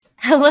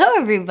Hello,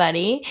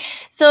 everybody.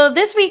 So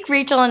this week,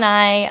 Rachel and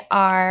I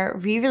are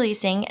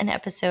re-releasing an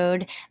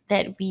episode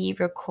that we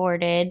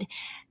recorded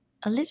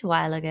a little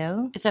while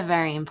ago. It's a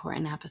very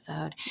important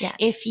episode. Yes.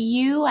 If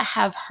you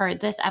have heard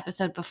this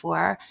episode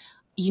before,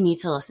 you need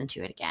to listen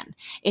to it again.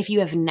 If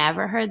you have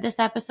never heard this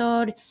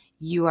episode,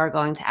 you are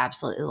going to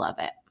absolutely love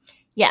it.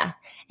 Yeah.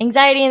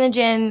 Anxiety in the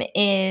gym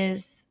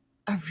is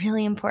a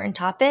really important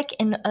topic.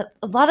 And a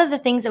lot of the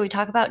things that we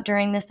talk about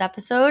during this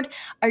episode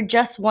are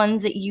just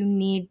ones that you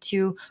need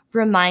to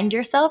remind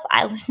yourself.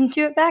 I listened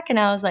to it back and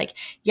I was like,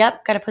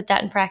 yep, got to put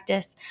that in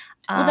practice.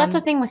 Well, that's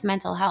the thing with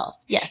mental health.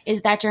 Yes.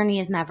 Is that journey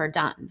is never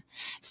done.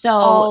 So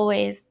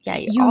always, yeah,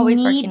 you're always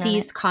working on need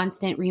these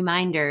constant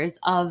reminders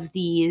of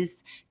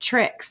these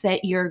tricks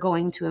that you're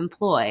going to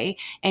employ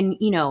and,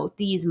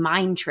 these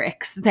mind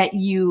tricks that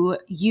you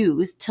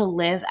use to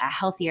live a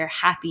healthier,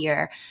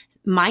 happier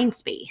mind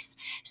space.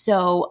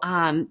 So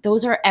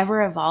those are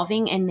ever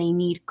evolving and they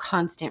need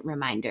constant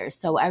reminders.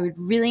 So I would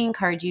really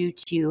encourage you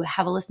to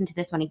have a listen to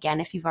this one again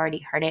if you've already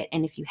heard it.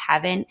 And if you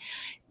haven't,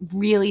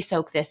 really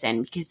soak this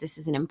in because this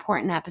is an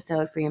important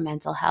episode for your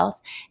mental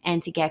health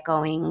and to get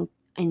going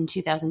in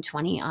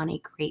 2020 on a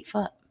great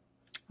foot.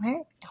 All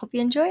right. Hope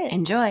you enjoy it.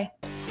 Enjoy.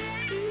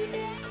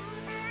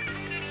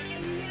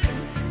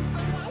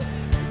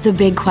 The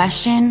big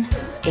question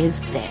is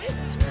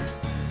this.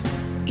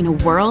 In a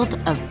world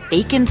of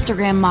fake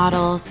Instagram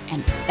models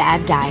and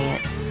fad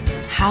diets,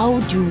 how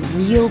do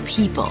real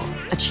people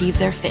achieve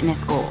their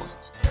fitness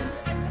goals?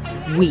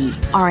 We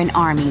are an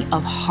army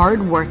of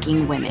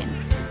hardworking women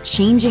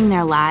changing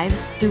their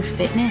lives through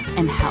fitness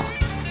and health.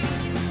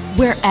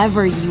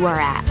 Wherever you are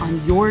at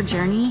on your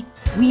journey,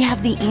 we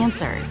have the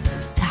answers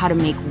to how to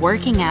make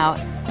working out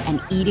and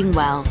eating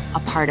well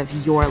a part of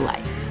your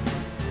life.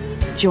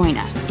 Join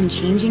us in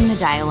changing the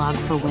dialogue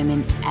for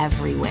women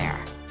everywhere.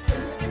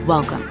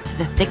 Welcome to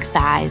the Thick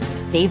Thighs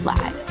Save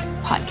Lives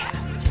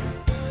podcast.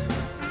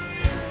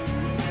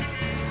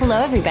 Hello,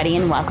 everybody,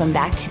 and welcome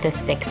back to the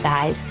Thick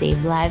Thighs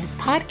Save Lives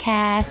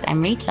podcast.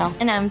 I'm Rachel.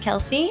 And I'm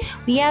Kelsey.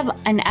 We have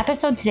an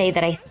episode today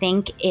that I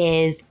think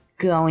is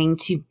going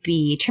to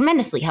be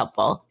tremendously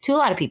helpful to a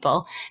lot of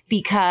people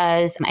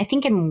because I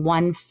think in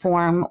one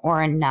form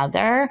or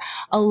another,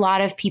 a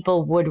lot of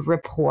people would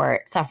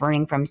report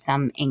suffering from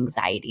some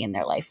anxiety in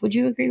their life. Would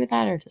you agree with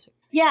that or disagree?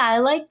 Yeah, I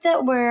like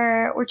that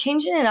we're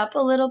changing it up a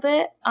little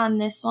bit on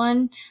this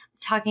one,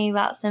 talking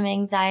about some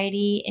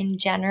anxiety in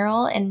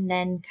general and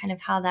then kind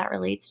of how that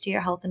relates to your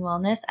health and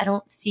wellness. I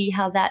don't see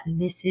how that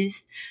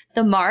misses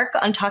the mark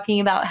on talking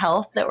about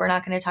health, that we're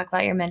not going to talk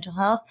about your mental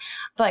health.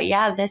 But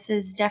yeah, this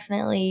is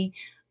definitely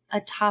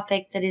a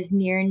topic that is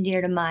near and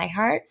dear to my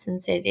heart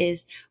since it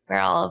is where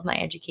all of my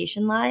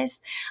education lies.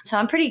 So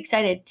I'm pretty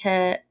excited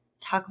to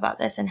talk about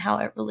this and how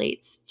it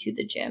relates to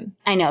the gym.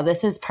 I know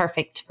this is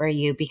perfect for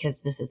you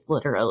because this is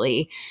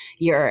literally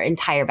your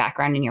entire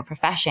background in your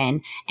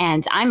profession.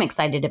 And I'm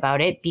excited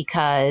about it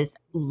because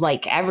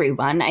like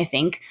everyone, I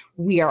think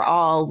we are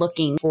all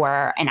looking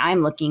for, and I'm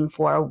looking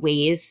for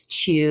ways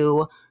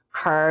to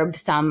curb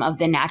some of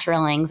the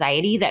natural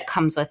anxiety that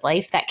comes with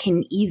life that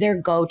can either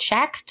go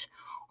checked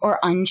or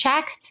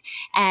unchecked.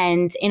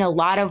 And in a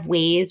lot of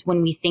ways,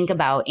 when we think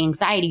about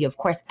anxiety, of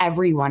course,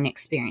 everyone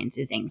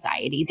experiences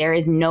anxiety. There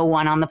is no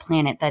one on the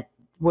planet that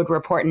would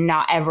report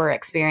not ever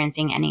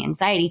experiencing any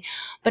anxiety,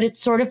 but it's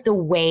sort of the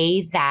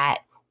way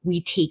that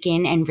we take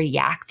in and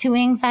react to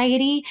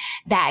anxiety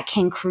that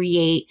can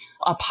create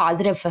a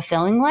positive,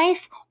 fulfilling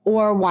life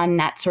or one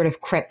that's sort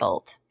of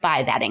crippled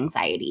by that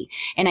anxiety.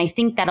 And I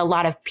think that a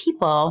lot of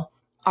people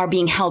are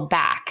being held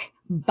back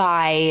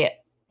by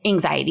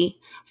anxiety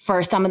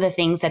for some of the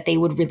things that they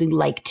would really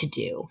like to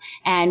do.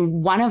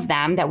 And one of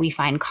them that we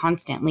find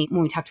constantly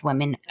when we talk to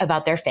women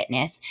about their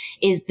fitness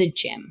is the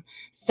gym.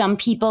 Some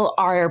people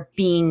are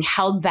being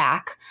held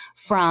back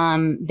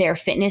from their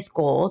fitness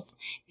goals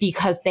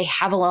because they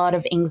have a lot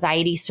of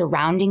anxiety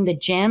surrounding the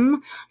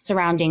gym,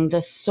 surrounding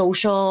the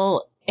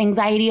social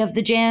anxiety of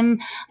the gym.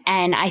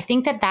 And I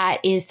think that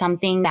that is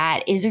something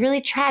that is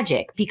really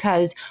tragic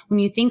because when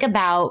you think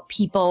about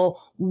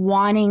people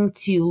wanting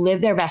to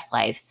live their best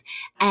lives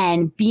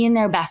and be in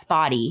their best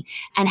body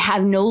and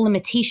have no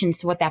limitations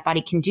to what that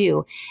body can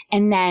do,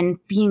 and then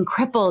being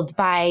crippled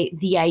by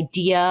the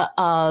idea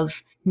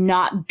of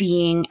not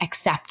being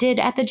accepted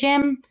at the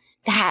gym,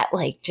 that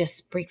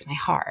just breaks my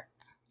heart,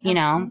 you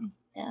know?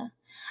 Yeah.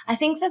 I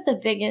think that the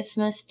biggest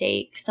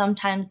mistake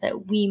sometimes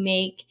that we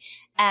make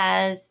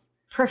as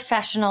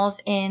professionals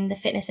in the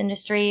fitness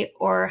industry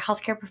or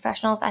healthcare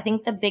professionals, I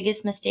think the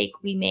biggest mistake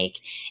we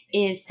make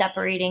is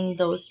separating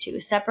those two,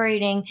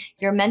 separating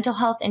your mental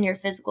health and your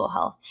physical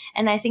health.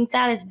 And I think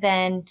that has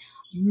been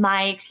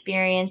my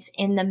experience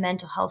in the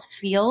mental health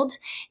field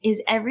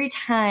is every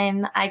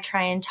time I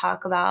try and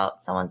talk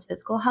about someone's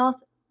physical health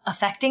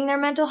affecting their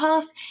mental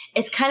health,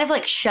 it's kind of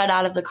like shut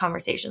out of the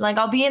conversation. Like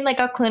I'll be in like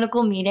a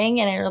clinical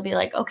meeting and it'll be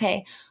like,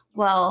 okay,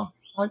 well,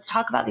 let's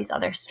talk about these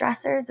other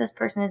stressors this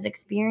person is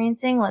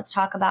experiencing. Let's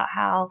talk about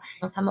how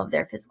some of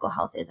their physical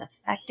health is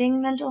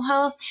affecting mental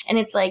health. And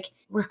it's like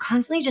we're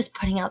constantly just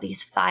putting out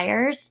these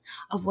fires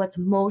of what's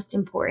most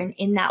important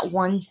in that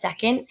 1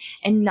 second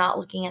and not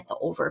looking at the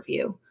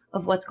overview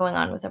of what's going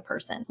on with a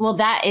person. Well,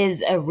 that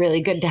is a really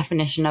good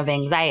definition of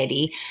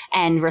anxiety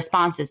and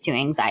responses to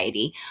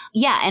anxiety.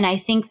 Yeah. And I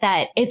think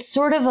that it's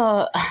sort of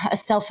a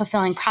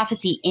self-fulfilling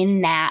prophecy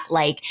in that,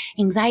 like,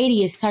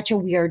 anxiety is such a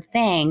weird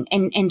thing,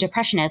 and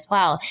depression as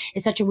well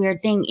is such a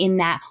weird thing in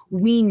that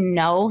we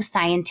know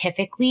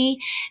scientifically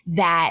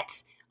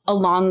that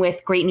along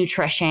with great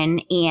nutrition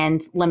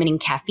and limiting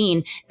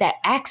caffeine, that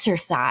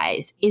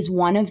exercise is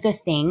one of the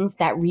things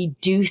that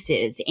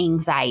reduces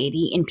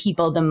anxiety in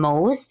people the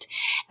most.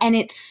 And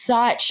it's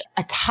such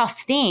a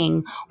tough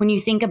thing when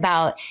you think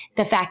about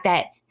the fact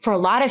that for a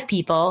lot of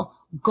people,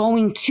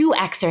 going to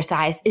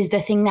exercise is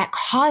the thing that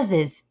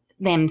causes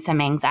them some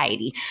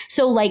anxiety.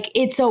 So like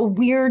it's a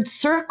weird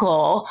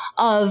circle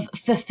of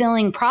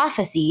fulfilling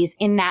prophecies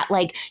in that,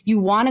 like, you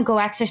want to go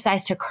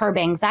exercise to curb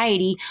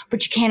anxiety,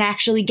 but you can't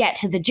actually get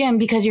to the gym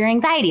because your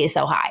anxiety is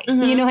so high.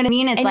 Mm-hmm. You know what I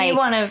mean? It's and like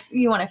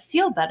you want to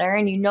feel better,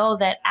 and you know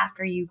that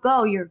after you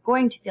go, you're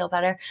going to feel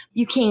better.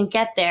 You can't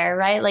get there,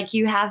 right? Like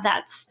you have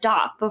that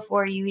stop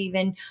before you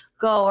even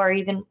go, or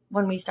even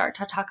when we start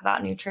to talk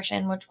about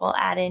nutrition, which we'll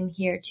add in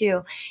here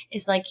too,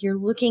 is like you're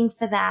looking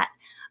for that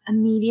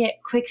immediate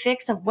quick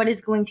fix of what is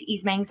going to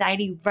ease my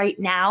anxiety right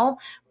now,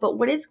 but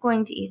what is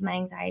going to ease my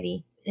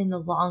anxiety in the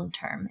long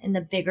term, in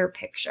the bigger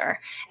picture,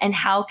 and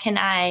how can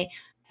I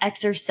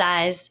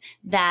exercise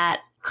that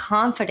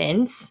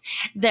confidence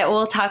that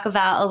we'll talk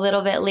about a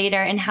little bit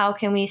later, and how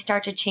can we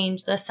start to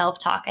change the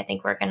self-talk. I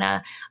think we're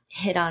gonna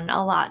hit on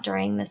a lot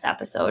during this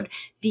episode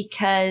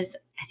because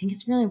I think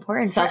it's really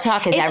important.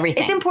 Self-talk is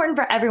everything. It's important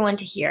for everyone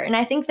to hear. And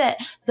I think that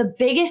the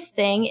biggest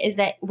thing is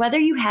that whether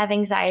you have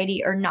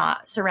anxiety or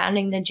not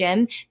surrounding the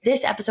gym,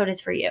 this episode is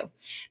for you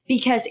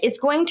because it's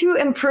going to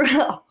improve,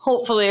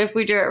 hopefully if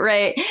we do it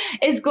right,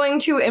 it's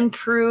going to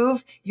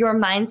improve your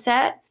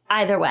mindset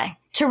either way.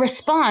 To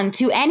respond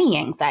to any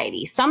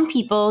anxiety. Some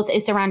people's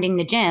is surrounding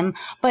the gym,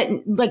 but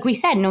like we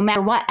said, no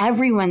matter what,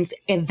 everyone's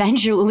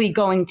eventually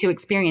going to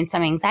experience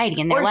some anxiety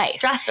in their life.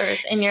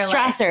 Stressors in your life.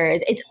 Stressors.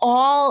 It's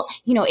all,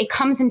 it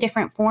comes in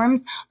different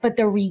forms, but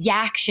the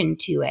reaction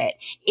to it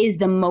is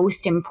the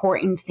most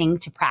important thing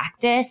to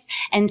practice.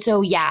 And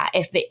so, yeah,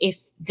 if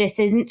this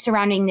isn't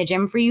surrounding the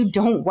gym for you,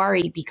 don't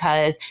worry,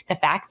 because the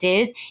fact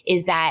is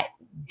that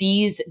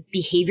these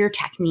behavior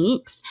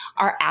techniques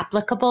are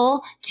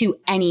applicable to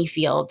any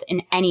field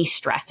and any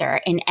stressor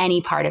in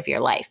any part of your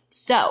life.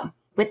 So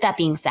with that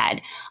being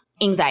said,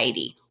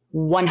 anxiety,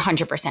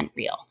 100%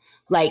 real.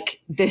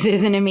 Like, this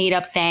isn't a made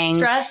up thing.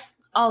 Stress,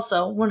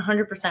 also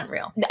 100%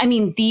 real. I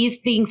mean, these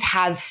things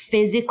have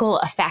physical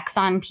effects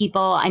on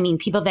people. I mean,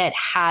 people that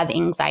have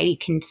anxiety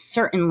can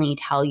certainly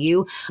tell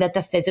you that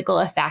the physical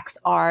effects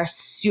are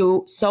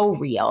so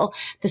real.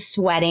 The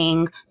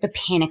sweating, the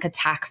panic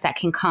attacks that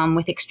can come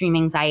with extreme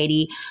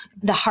anxiety,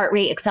 the heart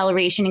rate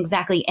acceleration,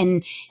 exactly,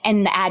 and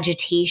the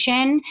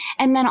agitation.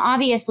 And then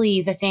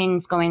obviously the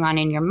things going on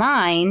in your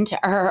mind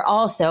are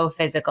also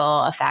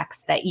physical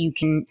effects that you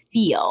can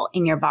feel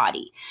in your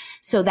body.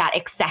 So that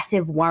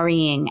excessive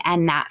worrying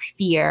and that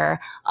fear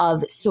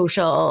of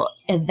social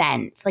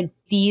events, like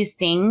these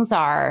things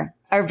are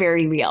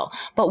very real.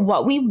 But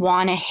what we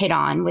want to hit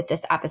on with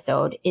this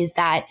episode is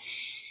that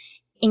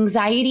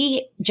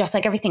anxiety, just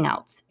like everything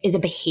else, is a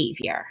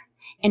behavior.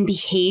 And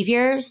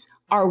behaviors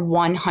are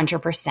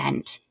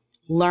 100%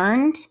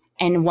 learned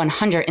and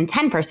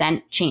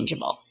 110%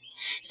 changeable.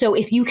 So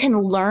if you can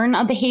learn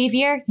a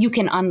behavior, you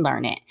can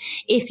unlearn it.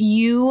 If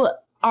you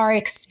are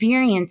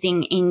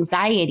experiencing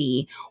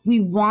anxiety, we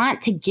want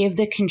to give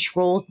the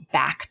control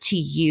back to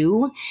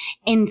you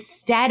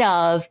instead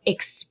of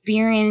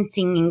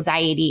experiencing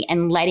anxiety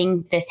and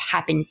letting this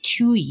happen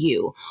to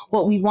you.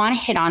 What we want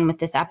to hit on with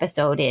this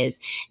episode is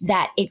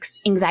that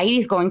anxiety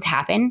is going to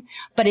happen,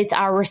 but it's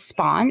our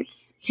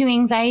response to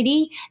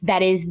anxiety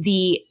that is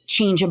the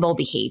changeable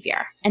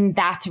behavior. And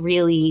that's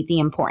really the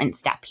important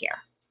step here.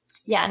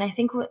 Yeah, and I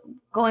think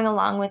going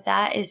along with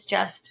that is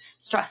just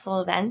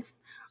stressful events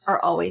are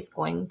always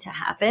going to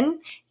happen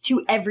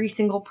to every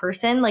single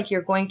person. Like,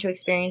 you're going to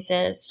experience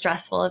a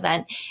stressful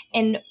event.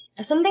 And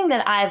something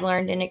that I've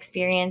learned and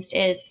experienced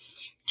is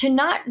to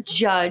not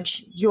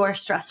judge your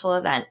stressful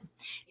event,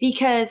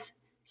 because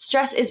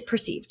stress is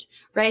perceived,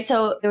 right?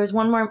 So there was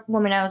one more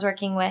woman I was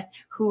working with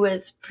who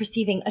was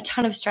perceiving a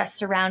ton of stress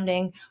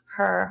surrounding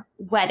her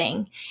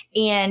wedding.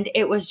 And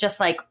it was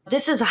just like,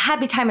 this is a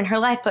happy time in her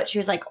life, but she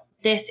was like,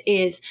 this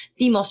is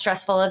the most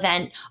stressful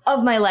event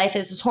of my life.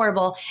 This is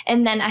horrible.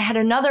 And then I had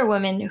another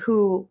woman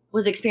who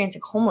was experiencing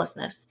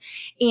homelessness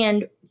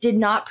and did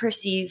not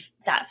perceive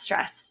that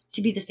stress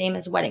to be the same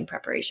as wedding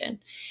preparation.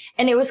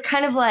 And it was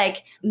kind of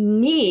like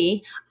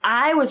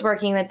I was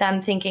working with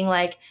them thinking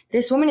like,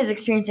 this woman is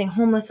experiencing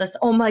homelessness.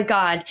 Oh my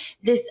God,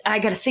 I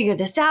got to figure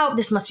this out.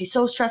 This must be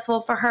so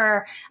stressful for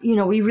her.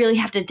 We really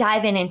have to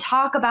dive in and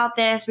talk about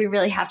this. We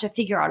really have to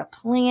figure out a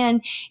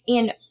plan.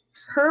 And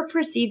her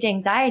perceived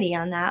anxiety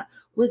on that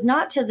was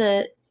not to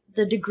the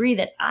degree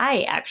that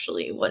I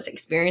actually was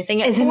experiencing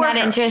it. Isn't that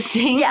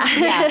interesting?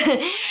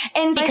 Yeah.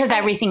 And because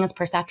everything is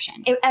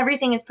perception.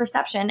 Everything is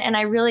perception. And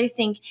I really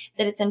think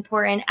that it's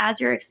important as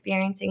you're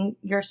experiencing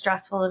your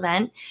stressful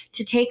event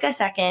to take a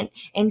second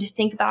and to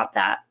think about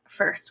that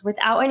first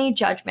without any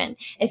judgment.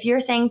 If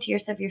you're saying to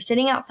yourself, you're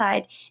sitting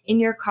outside in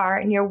your car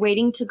and you're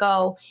waiting to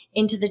go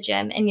into the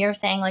gym and you're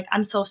saying like,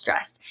 I'm so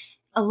stressed.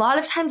 A lot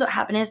of times what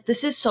happens is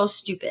this is so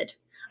stupid.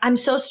 I'm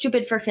so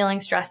stupid for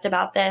feeling stressed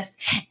about this,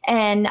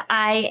 and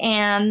I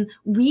am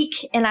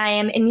weak, and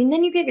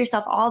then you give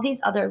yourself all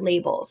these other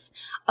labels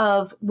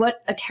of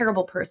what a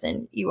terrible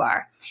person you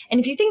are.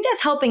 And if you think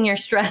that's helping your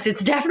stress,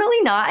 it's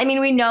definitely not. I mean,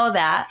 we know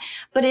that,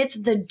 but it's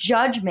the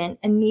judgment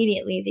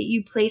immediately that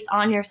you place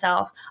on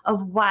yourself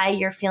of why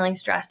you're feeling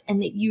stressed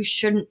and that you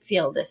shouldn't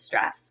feel this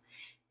stress.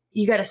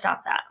 You got to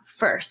stop that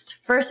first.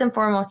 First and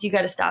foremost, you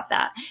got to stop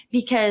that,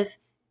 because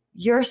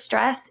your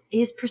stress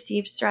is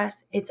perceived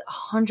stress. It's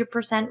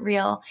 100%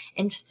 real.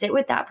 And sit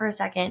with that for a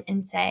second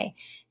and say,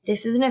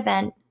 this is an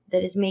event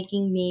that is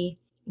making me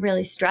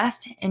really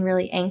stressed and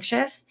really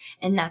anxious,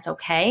 and that's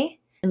okay.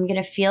 I'm going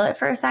to feel it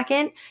for a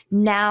second.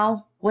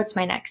 Now, what's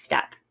my next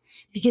step?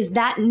 Because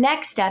that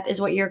next step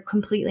is what you're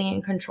completely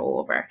in control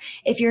over.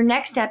 If your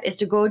next step is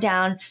to go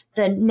down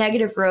the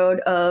negative road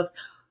of,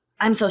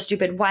 I'm so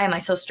stupid. Why am I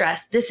so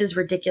stressed? This is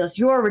ridiculous.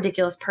 You're a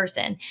ridiculous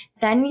person.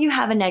 Then you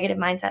have a negative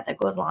mindset that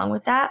goes along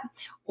with that.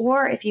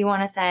 Or if you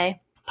want to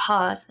say,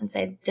 pause and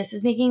say, this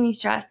is making me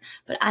stressed,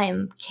 but I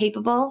am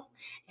capable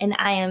and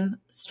I am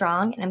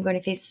strong and I'm going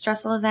to face a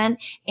stressful event.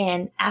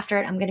 And after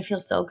it, I'm going to feel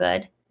so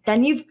good.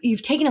 Then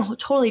you've taken a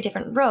totally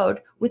different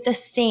road with the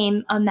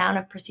same amount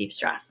of perceived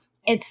stress.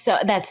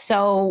 That's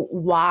so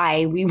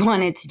why we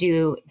wanted to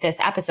do this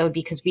episode,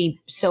 because we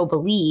so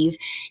believe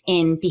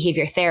in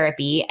behavior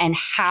therapy and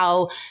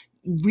how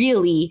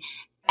really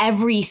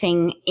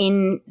everything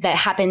that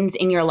happens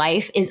in your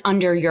life is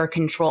under your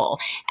control.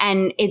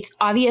 And it's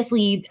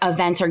obviously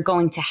events are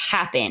going to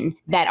happen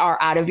that are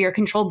out of your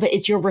control, but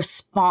it's your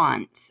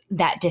response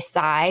that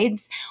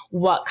decides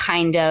what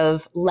kind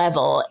of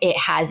level it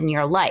has in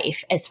your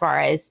life as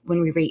far as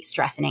when we rate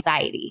stress and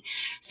anxiety.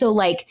 So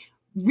like,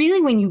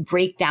 really, when you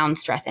break down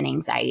stress and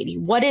anxiety,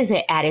 what is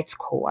it at its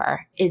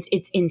core? Is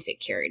it's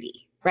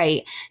insecurity,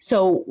 right?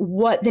 So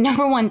what the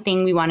number one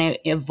thing we want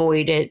to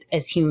avoid it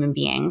as human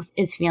beings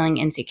is feeling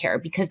insecure,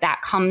 because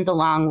that comes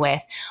along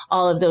with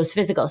all of those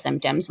physical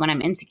symptoms. When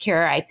I'm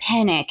insecure, I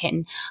panic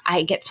and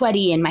I get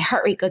sweaty and my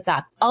heart rate goes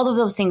up. All of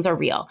those things are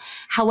real.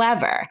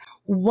 However,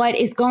 what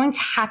is going to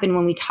happen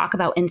when we talk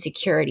about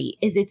insecurity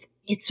is it's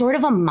sort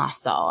of a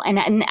muscle.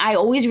 And I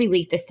always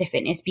relate this to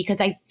fitness because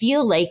I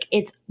feel like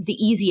it's the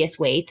easiest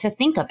way to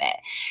think of it.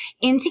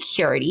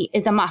 Insecurity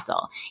is a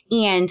muscle.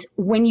 And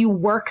when you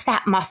work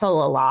that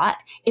muscle a lot,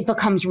 it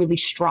becomes really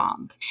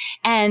strong.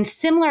 And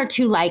similar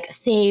to like,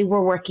 say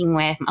we're working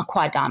with a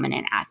quad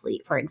dominant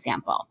athlete, for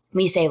example.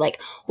 We say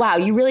like, wow,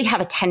 you really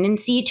have a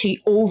tendency to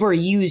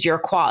overuse your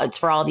quads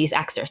for all these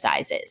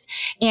exercises.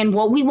 And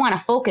what we want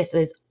to focus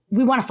is,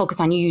 we want to focus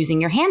on you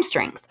using your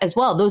hamstrings as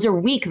well. Those are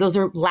weak. Those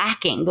are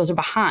lacking. Those are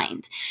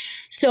behind.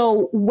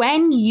 So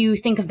when you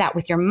think of that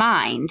with your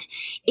mind,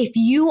 if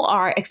you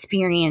are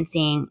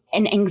experiencing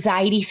an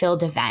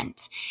anxiety-filled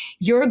event,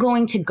 you're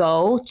going to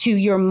go to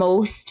your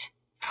most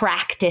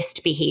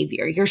practiced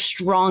behavior, your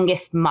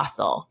strongest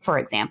muscle, for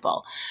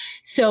example.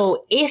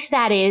 So if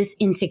that is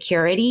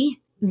insecurity,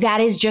 that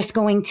is just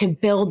going to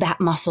build that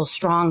muscle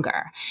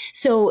stronger.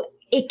 So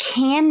it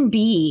can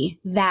be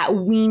that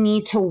we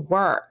need to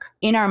work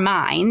in our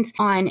mind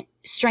on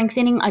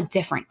strengthening a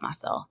different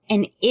muscle.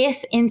 And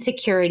if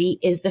insecurity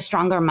is the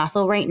stronger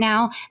muscle right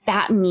now,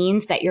 that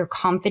means that your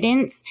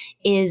confidence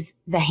is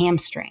the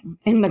hamstring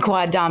in the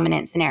quad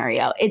dominant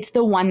scenario. It's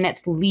the one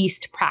that's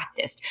least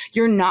practiced.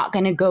 You're not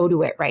going to go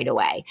to it right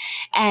away.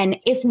 And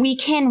if we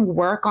can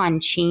work on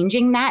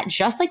changing that,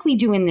 just like we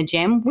do in the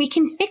gym, we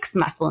can fix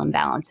muscle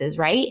imbalances,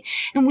 right?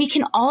 And we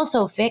can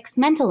also fix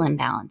mental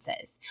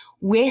imbalances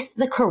with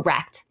the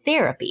correct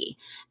therapy.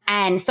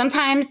 And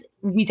sometimes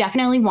we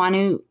definitely want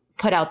to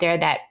put out there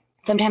that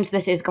sometimes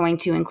this is going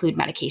to include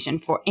medication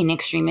for in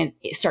extreme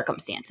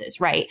circumstances,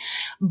 right?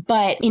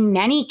 But in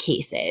many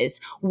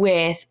cases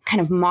with kind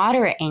of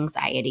moderate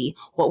anxiety,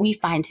 what we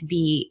find to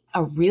be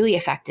a really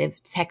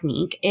effective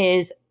technique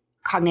is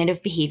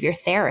cognitive behavior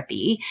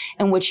therapy,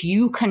 in which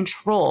you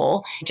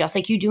control, just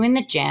like you do in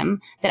the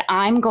gym, that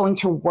I'm going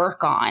to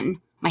work on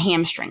my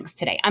hamstrings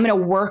today. I'm going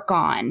to work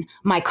on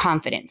my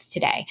confidence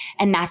today.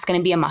 And that's going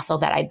to be a muscle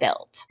that I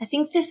build. I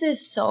think this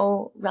is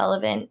so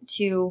relevant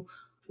to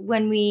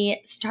when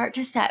we start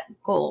to set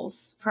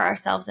goals for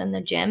ourselves in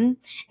the gym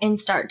and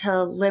start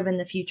to live in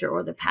the future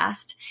or the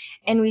past.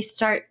 And we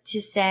start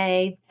to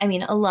say, I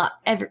mean,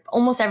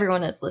 almost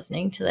everyone that's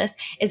listening to this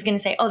is going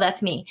to say, oh,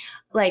 that's me.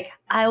 Like,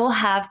 I will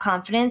have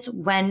confidence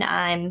when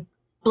I'm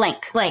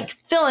blank,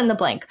 fill in the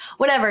blank,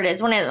 whatever it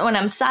is, when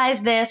I'm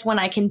size this, when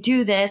I can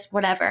do this,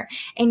 whatever.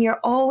 And you're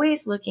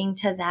always looking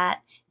to that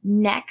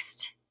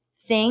next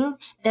thing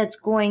that's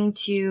going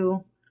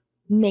to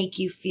make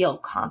you feel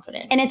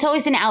confident. And it's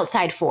always an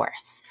outside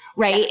force,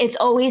 right? Yes. It's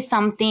always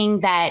something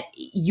that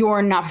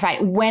you're not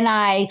providing. When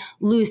I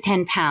lose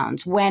 10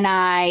 pounds, when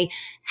I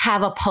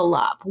have a pull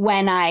up,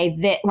 when I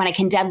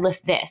can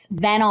deadlift this,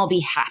 then I'll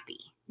be happy.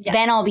 Yes.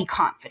 Then I'll be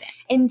confident.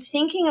 And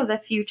thinking of the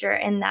future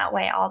in that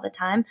way all the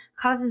time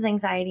causes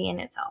anxiety in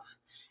itself.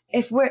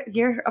 If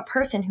you're a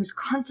person who's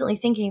constantly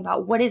thinking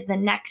about what is the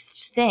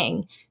next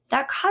thing,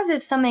 that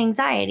causes some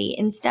anxiety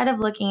instead of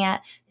looking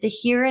at the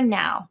here and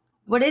now.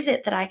 What is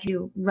it that I can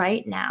do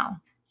right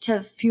now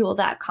to fuel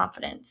that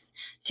confidence,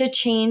 to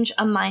change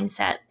a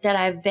mindset that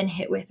I've been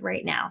hit with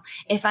right now?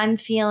 If I'm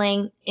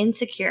feeling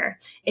insecure,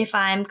 if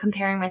I'm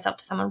comparing myself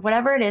to someone,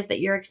 whatever it is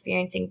that you're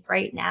experiencing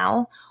right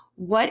now,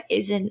 what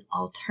is an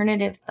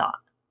alternative thought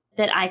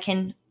that I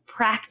can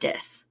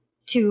practice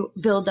to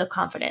build the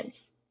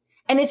confidence?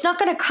 And it's not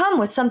going to come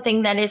with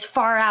something that is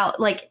far out,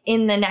 like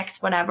in the next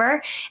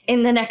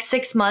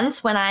 6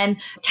 months when I'm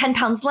 10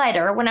 pounds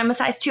lighter, or when I'm a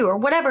size 2 or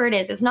whatever it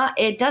is.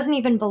 It doesn't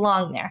even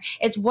belong there.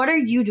 It's what are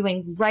you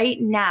doing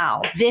right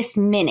now? This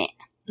minute.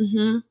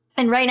 Mm-hmm.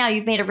 And right now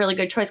you've made a really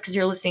good choice because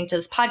you're listening to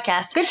this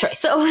podcast. Good choice.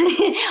 So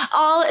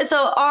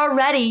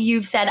already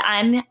you've said,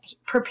 I'm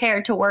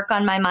prepared to work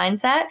on my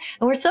mindset.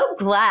 And we're so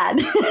glad.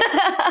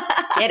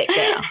 Get it,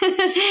 girl.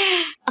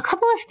 A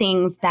couple of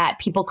things that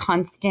people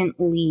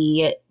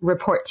constantly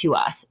report to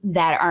us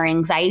that are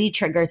anxiety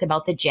triggers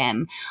about the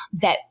gym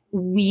that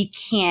we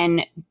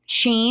can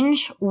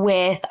change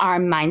with our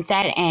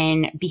mindset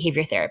and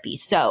behavior therapy.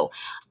 So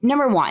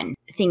number one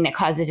thing that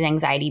causes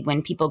anxiety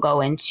when people go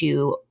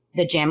into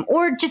the gym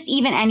or just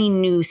even any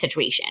new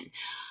situation,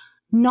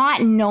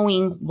 not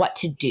knowing what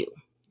to do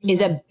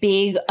is a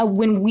big,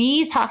 when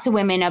we talk to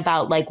women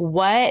about like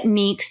what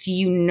makes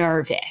you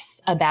nervous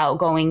about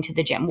going to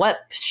the gym, what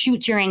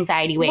shoots your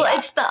anxiety way up?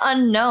 It's the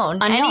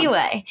unknown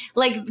anyway.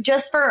 Like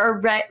just for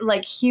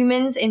like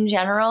humans in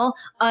general,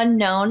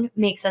 unknown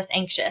makes us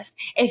anxious.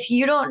 If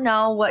you don't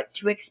know what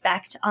to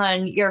expect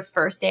on your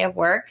first day of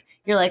work,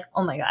 you're like,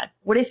 oh my God,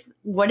 what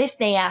if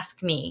they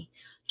ask me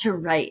to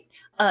write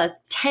a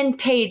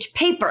 10-page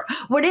paper?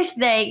 What if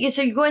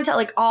so you go into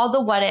like all the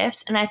what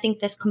ifs, and I think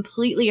this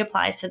completely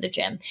applies to the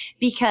gym,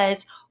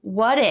 because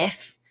what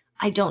if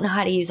I don't know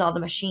how to use all the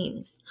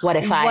machines? What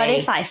if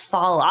I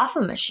fall off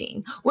a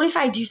machine? What if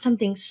I do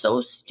something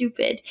so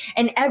stupid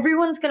and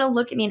everyone's going to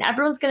look at me and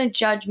everyone's going to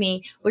judge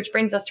me, which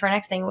brings us to our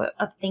next thing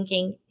of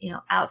thinking,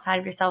 outside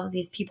of yourself,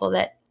 these people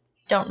that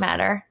don't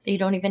matter, that you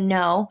don't even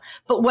know.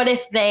 But what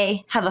if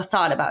they have a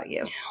thought about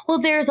you? Well,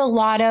 there's a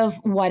lot of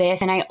what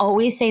ifs, and I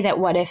always say that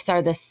what ifs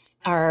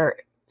are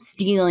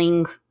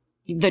stealing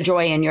the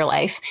joy in your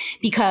life,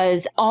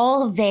 because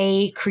all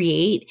they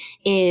create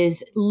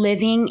is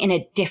living in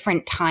a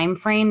different time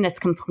frame that's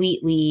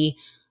completely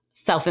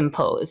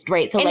self-imposed,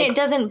 right? So it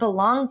doesn't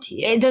belong to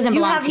you. It doesn't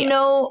belong to you. You have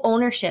no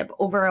ownership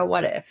over a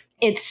what if.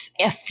 It's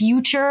a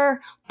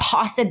future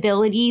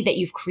possibility that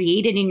you've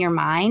created in your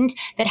mind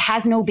that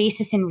has no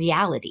basis in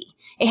reality.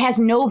 It has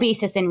no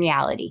basis in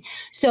reality.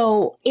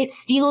 So it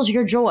steals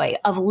your joy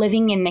of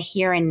living in the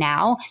here and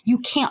now. You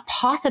can't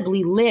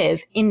possibly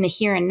live in the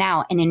here and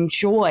now and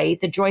enjoy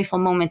the joyful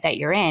moment that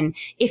you're in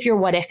if you're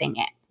what ifing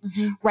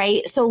it,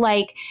 right? So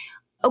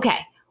okay,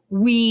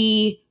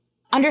 we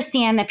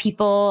understand that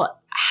people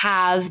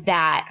have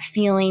that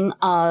feeling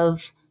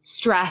of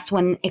stress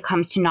when it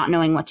comes to not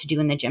knowing what to do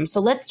in the gym. So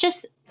let's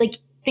just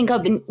think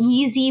of an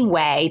easy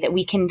way that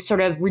we can sort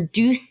of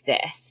reduce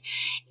this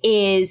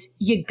is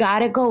you got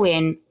to go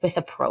in with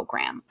a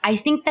program. I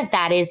think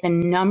that is the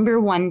number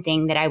one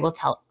thing that I will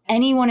tell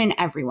anyone and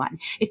everyone.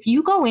 If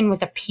you go in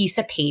with a piece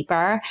of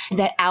paper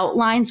that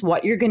outlines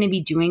what you're going to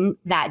be doing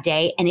that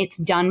day, and it's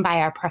done by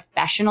a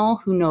professional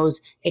who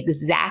knows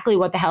exactly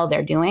what the hell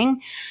they're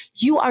doing,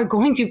 you are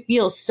going to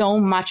feel so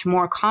much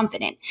more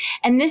confident.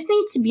 And this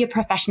needs to be a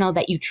professional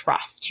that you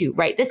trust too,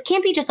 right? This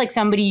can't be just like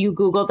somebody you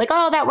Googled, like,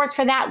 oh, that worked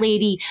for that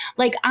lady.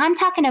 Like, I'm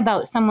talking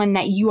about someone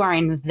that you are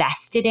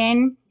invested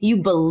in, you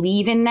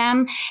believe in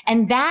them,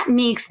 and that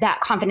makes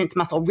that confidence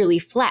muscle really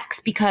flex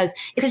because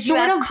you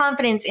have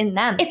confidence in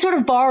them. It's sort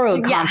of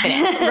borrowed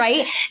confidence,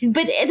 right?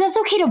 But that's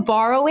okay to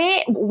borrow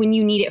it when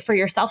you need it for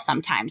yourself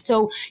sometimes.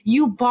 So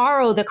you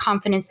borrow the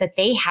confidence that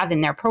they have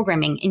in their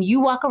programming, and you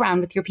walk around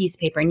with your piece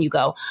of paper and you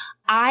go,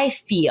 I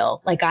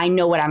feel like I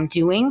know what I'm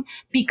doing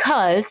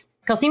because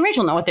Kelsey and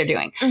Rachel know what they're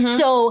doing.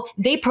 So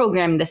they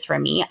programmed this for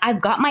me.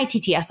 I've got my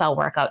TTSL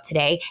workout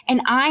today,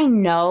 and I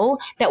know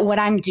that what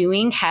I'm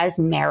doing has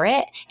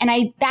merit,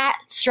 and that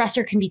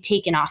stressor can be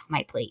taken off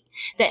my plate.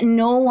 That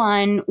no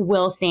one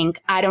will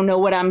think I don't know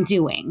what I'm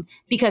doing,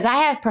 because I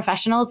have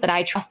professionals that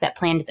I trust that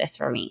planned this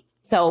for me.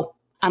 So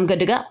I'm good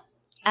to go.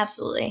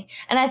 Absolutely.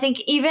 And I think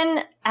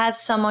even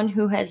as someone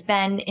who has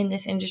been in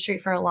this industry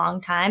for a long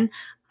time,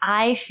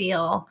 I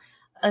feel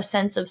a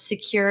sense of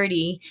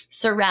security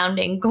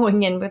surrounding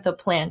going in with a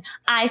plan.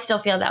 I still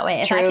feel that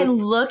way. If I can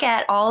look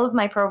at all of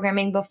my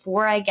programming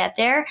before I get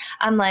there,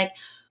 I'm like,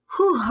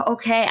 whew,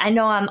 okay, I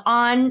know I'm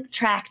on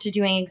track to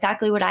doing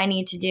exactly what I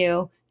need to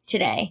do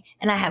today,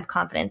 and I have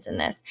confidence in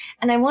this.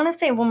 And I want to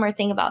say one more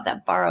thing about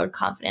that borrowed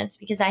confidence,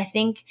 because I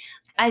think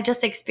I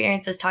just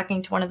experienced this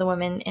talking to one of the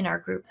women in our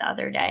group the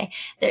other day,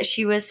 that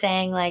she was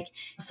saying, like,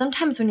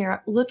 sometimes when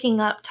you're looking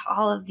up to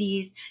all of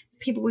these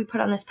people we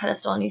put on this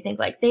pedestal and you think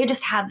like they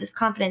just have this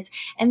confidence,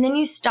 and then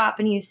you stop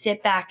and you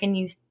sit back and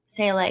you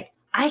say like,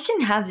 I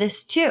can have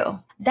this too.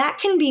 That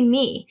can be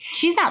me.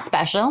 She's not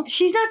special.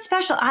 She's not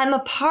special. I'm a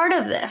part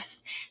of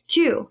this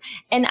too.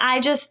 And I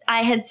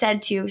had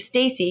said to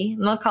Stacy,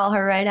 I'm going to call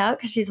her right out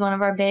because she's one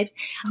of our babes,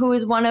 who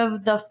was one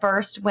of the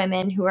first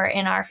women who are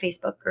in our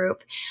Facebook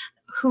group,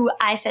 who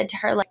I said to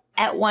her, like,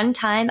 at one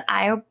time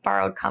I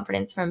borrowed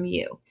confidence from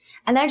you.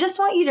 And I just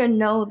want you to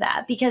know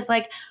that, because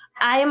like,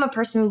 I am a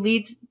person who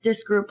leads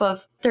this group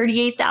of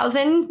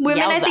 38,000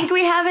 women, I think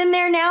we have in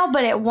there now.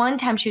 But at one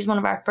time, she was one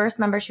of our first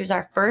members. She was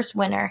our first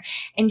winner.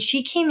 And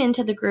she came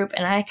into the group,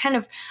 and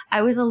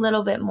I was a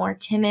little bit more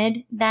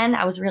timid then.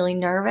 I was really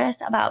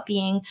nervous about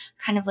being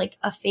kind of like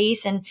a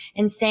face and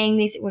saying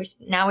these,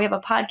 now we have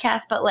a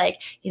podcast, but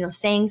like, you know,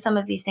 saying some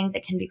of these things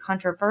that can be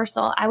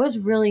controversial. I was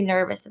really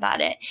nervous about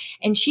it.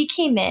 And she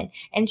came in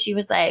and she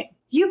was like,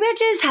 you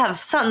bitches have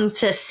something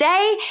to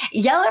say,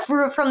 yell it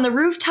from the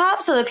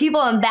rooftop so the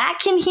people in back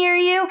can hear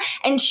you.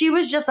 And she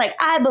was just like,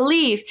 I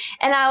believe.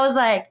 And I was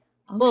like,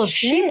 oh, well,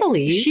 shit. she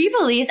believes. She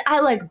believes. I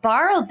like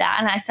borrowed that.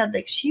 And I said,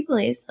 like, she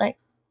believes. Like,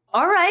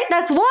 all right,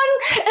 that's one.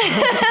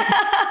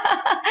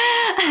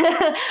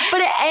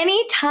 But at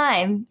any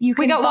time you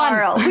can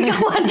borrow. We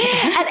got one.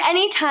 At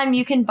any time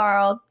you can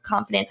borrow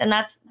confidence. And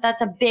that's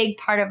a big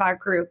part of our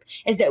group,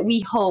 is that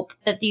we hope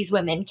that these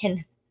women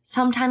can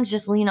sometimes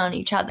just lean on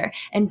each other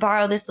and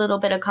borrow this little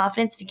bit of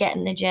confidence to get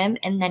in the gym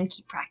and then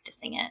keep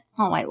practicing it.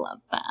 Oh, I love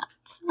that.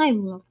 I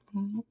love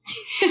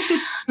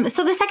that.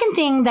 So the second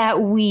thing that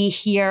we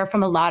hear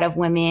from a lot of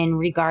women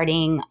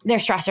regarding their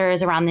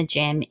stressors around the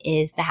gym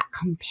is that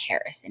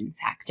comparison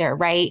factor,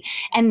 right?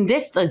 And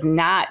this does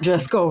not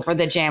just go for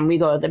the gym. We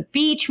go to the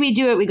beach, we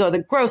do it. We go to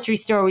the grocery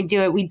store, we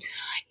do it.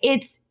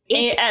 It's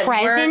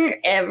present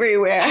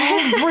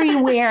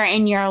everywhere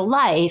in your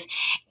life.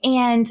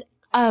 And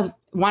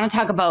want to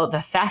talk about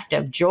the theft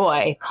of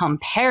joy.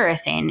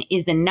 Comparison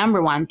is the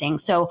number one thing.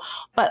 So,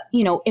 but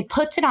you know, it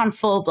puts it on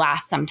full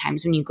blast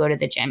sometimes when you go to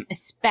the gym,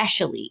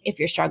 especially if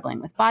you're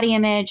struggling with body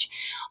image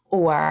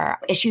or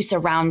issues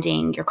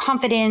surrounding your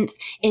confidence.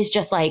 Is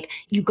just like,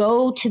 you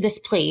go to this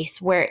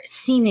place where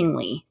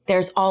seemingly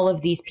there's all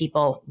of these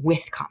people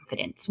with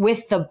confidence,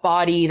 with the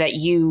body that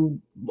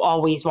you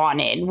always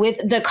wanted, with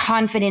the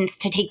confidence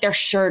to take their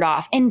shirt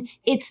off. And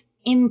it's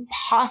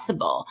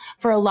impossible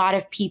for a lot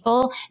of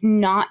people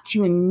not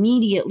to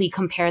immediately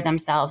compare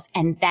themselves.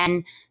 And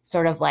then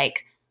sort of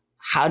like,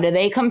 how do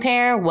they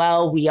compare?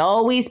 Well, we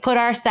always put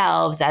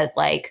ourselves as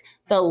like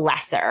the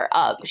lesser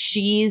of,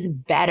 she's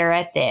better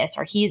at this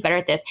or he's better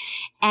at this.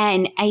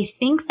 And I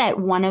think that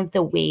one of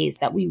the ways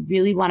that we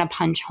really want to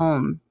punch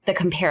home the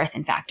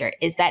comparison factor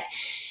is that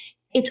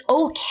it's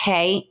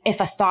okay if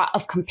a thought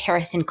of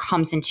comparison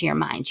comes into your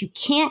mind. You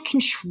can't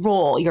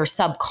control your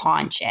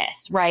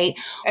subconscious, right?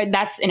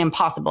 That's an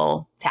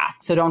impossible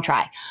task, so don't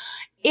try.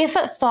 If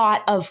a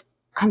thought of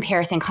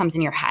comparison comes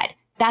in your head,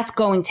 that's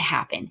going to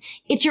happen.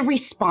 It's your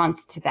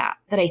response to that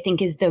I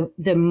think is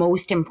the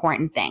most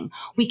important thing.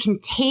 We can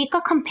take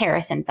a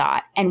comparison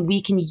thought and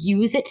we can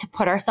use it to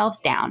put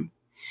ourselves down.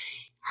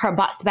 Her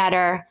butt's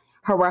better,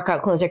 her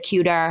workout clothes are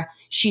cuter,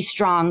 she's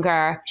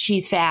stronger,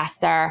 she's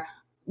faster,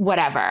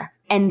 whatever.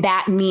 And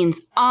that means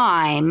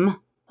I'm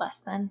less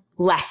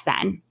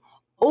than.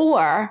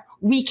 Or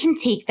we can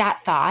take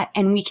that thought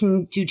and we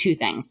can do two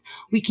things.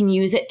 We can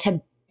use it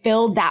to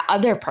build that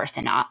other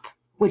person up,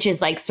 which is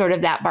like sort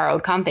of that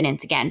borrowed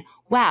confidence again.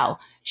 Wow,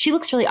 she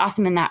looks really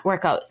awesome in that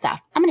workout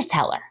stuff. I'm going to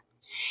tell her.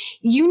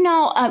 You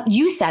know,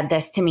 you said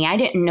this to me. I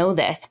didn't know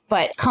this,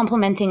 but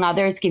complimenting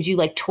others gives you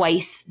like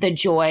twice the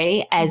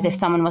joy as if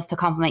someone was to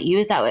compliment you.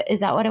 Is that what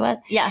it was?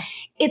 Yeah.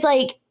 It's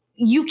like,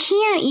 you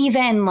can't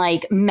even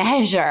like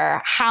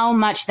measure how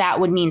much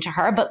that would mean to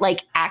her, but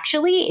like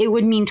actually it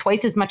would mean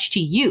twice as much to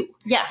you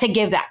to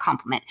give that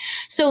compliment.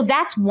 So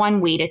that's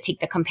one way to take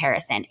the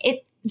comparison. If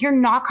you're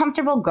not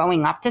comfortable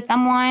going up to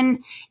someone,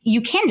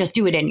 you can just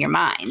do it in your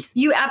mind.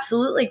 You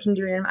absolutely can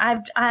do it.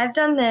 I've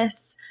done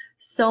this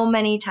so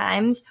many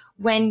times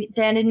when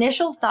that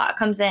initial thought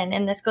comes in,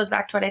 and this goes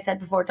back to what I said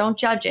before, don't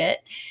judge it.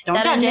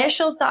 That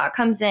initial thought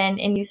comes in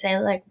and you say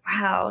like,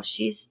 wow,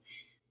 she's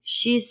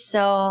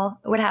so,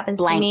 what happens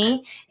to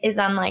me is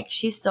I'm like,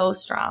 she's so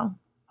strong.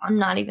 I'm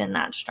not even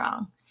that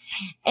strong.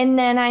 And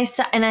then I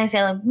say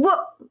like, whoop,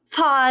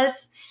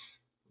 pause.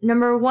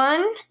 Number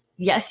one,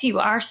 yes, you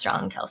are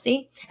strong,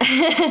 Kelsey.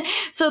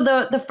 So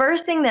the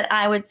first thing that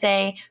I would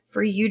say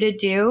for you to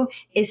do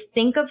is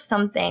think of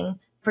something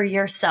for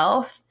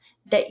yourself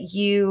that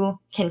you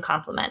can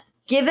compliment.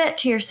 Give it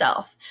to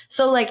yourself.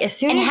 So like as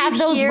soon as you have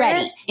those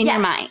ready in your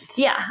mind.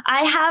 Yeah.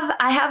 I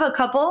have a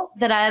couple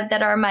that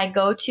are my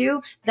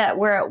go-to that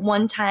were at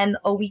one time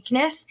a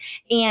weakness,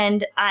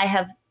 and I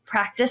have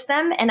practiced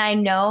them, and I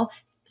know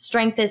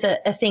strength is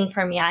a thing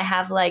for me. I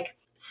have like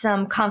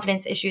some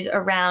confidence issues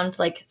around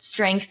like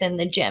strength in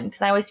the gym,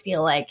 because I always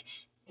feel like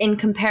in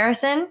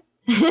comparison,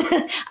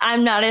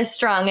 I'm not as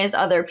strong as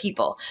other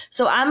people.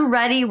 So I'm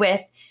ready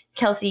with,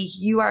 Kelsey,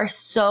 you are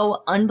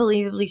so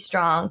unbelievably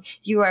strong.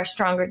 You are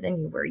stronger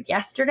than you were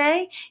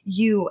yesterday.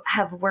 You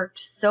have worked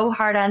so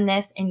hard on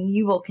this and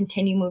you will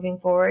continue moving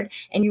forward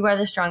and you are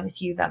the strongest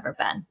you've ever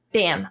been.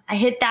 Bam. I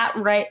hit that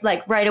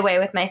right away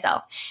with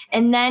myself.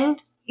 And then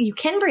you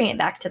can bring it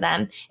back to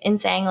them and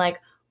saying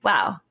like,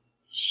 wow,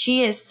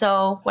 she is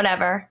so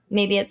whatever.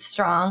 Maybe it's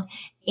strong.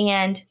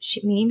 And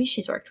maybe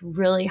she's worked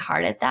really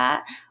hard at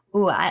that.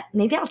 Ooh,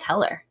 maybe I'll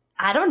tell her.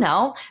 I don't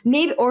know.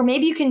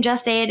 Maybe you can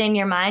just say it in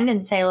your mind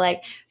and say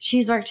like,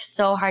 she's worked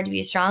so hard to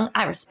be strong.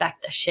 I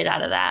respect the shit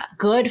out of that.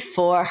 Good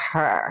for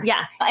her.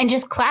 Yeah. And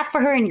just clap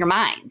for her in your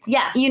mind.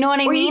 Yeah. You know what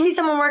I mean? Or you see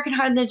someone working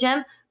hard in the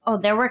gym. Oh,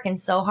 they're working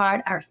so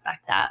hard. I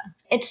respect that.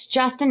 It's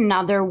just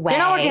another way. They're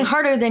not working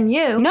harder than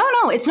you. No,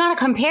 it's not a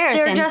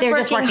comparison. They're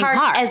just working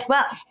hard as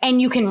well. And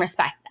you can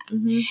respect them.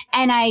 Mm-hmm.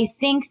 And I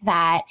think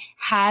that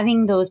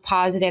having those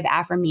positive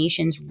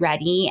affirmations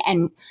ready,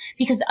 and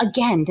because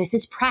again, this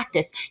is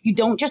practice. You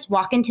don't just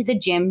walk into the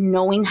gym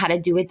knowing how to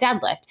do a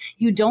deadlift.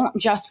 You don't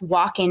just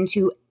walk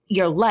into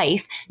your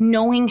life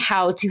knowing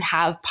how to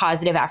have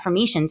positive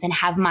affirmations and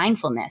have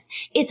mindfulness.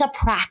 It's a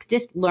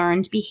practice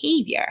learned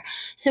behavior.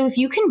 So if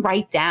you can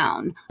write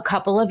down a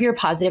couple of your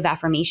positive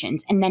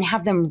affirmations and then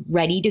have them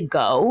ready to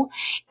go,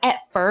 at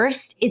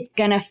first it's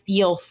gonna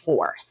feel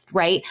forced,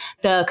 right?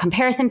 The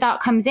comparison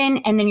thought comes in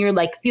and then you're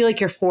like, feel like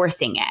you're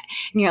forcing it.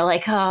 And you're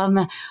like,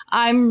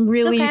 I'm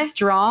really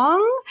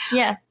strong.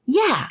 Yeah.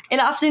 Yeah. It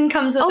often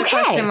comes with a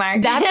question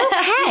mark. That's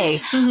okay.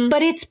 Mm-hmm.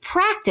 But it's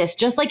practice.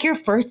 Just like your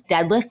first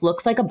deadlift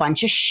looks like a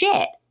bunch of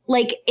shit.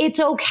 Like, it's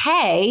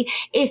okay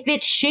if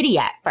it's shitty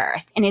at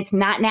first and it's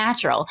not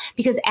natural,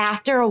 because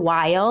after a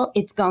while,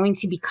 it's going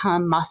to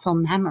become muscle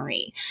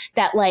memory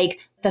that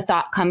like the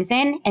thought comes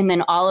in and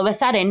then all of a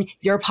sudden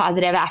your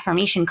positive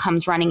affirmation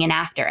comes running in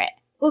after it.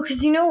 Well,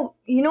 because you know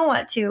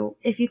what, too,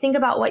 if you think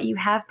about what you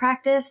have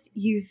practiced,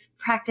 you've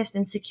practiced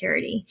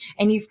insecurity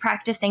and you've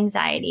practiced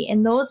anxiety,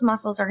 and those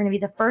muscles are going to be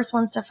the first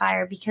ones to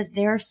fire because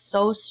they're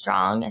so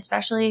strong,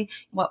 especially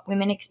what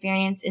women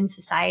experience in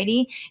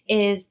society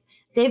is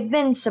they've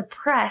been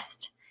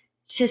suppressed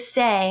to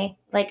say,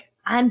 like,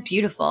 I'm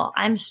beautiful,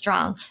 I'm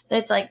strong.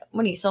 That's like,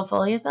 what are you, so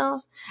full of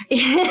yourself?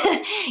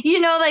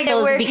 Like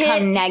those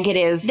become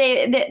negative.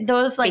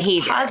 Those like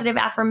behaviors. Positive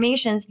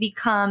affirmations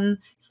become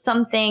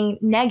something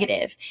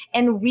negative.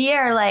 And we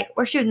are like,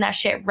 we're shooting that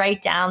shit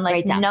right down.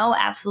 Like, no,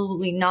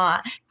 absolutely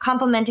not.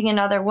 Complimenting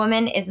another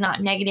woman is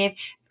not negative.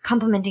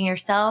 Complimenting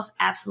yourself,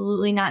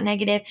 absolutely not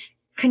negative.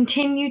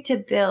 Continue to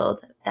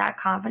build that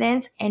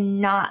confidence and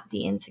not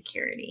the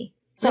insecurity.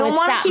 So you don't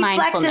want to keep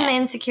mindfulness. flexing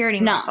the insecurity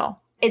muscle.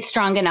 It's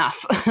strong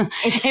enough.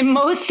 And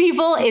most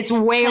people, it's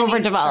way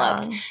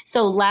overdeveloped. Strong.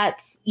 So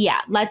let's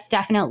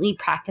definitely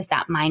practice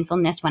that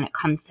mindfulness when it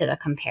comes to the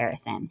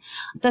comparison.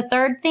 The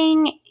third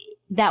thing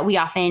that we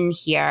often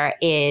hear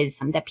is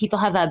that people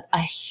have a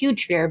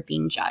huge fear of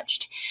being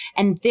judged.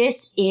 And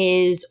this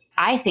is,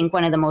 I think,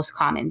 one of the most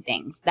common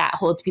things that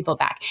holds people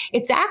back.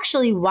 It's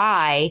actually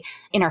why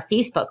in our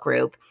Facebook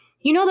group,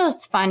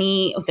 those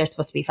funny, they're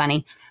supposed to be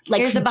funny,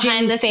 like here's a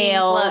behind the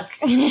fails.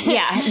 Scenes look.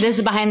 Yeah, this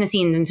is behind the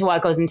scenes into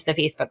what goes into the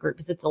Facebook group,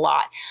 because it's a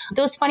lot.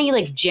 Those funny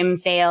like gym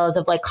fails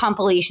of like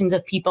compilations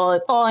of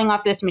people falling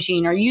off this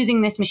machine or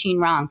using this machine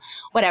wrong,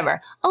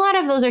 whatever. A lot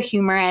of those are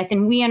humorous,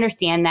 and we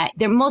understand that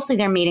they're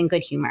made in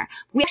good humor.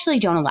 We actually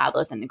don't allow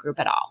those in the group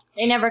at all.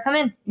 They never come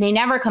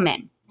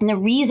in. And the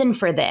reason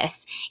for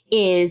this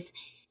is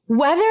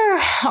whether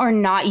or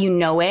not you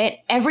know it,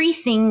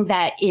 everything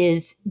that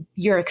is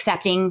you're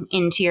accepting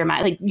into your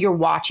mind, like you're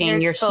watching,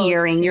 you're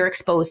hearing, you're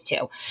exposed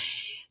to,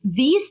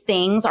 these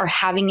things are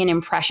having an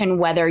impression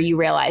whether you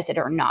realize it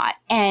or not.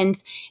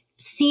 And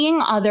seeing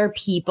other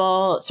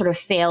people sort of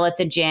fail at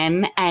the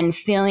gym and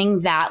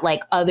feeling that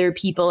like other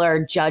people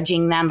are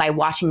judging them by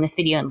watching this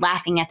video and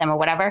laughing at them or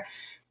whatever,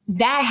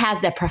 that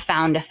has a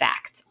profound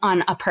effect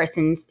on a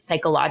person's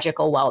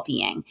psychological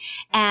well-being.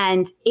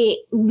 And it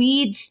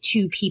leads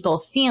to people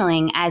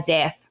feeling as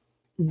if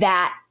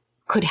that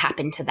could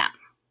happen to them.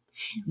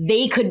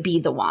 They could be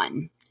the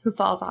one who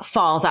falls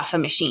off a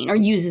machine or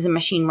uses a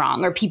machine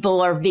wrong, or people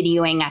are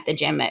videoing at the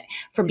gym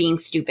for being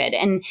stupid.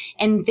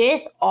 And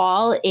this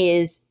all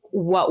is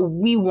what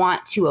we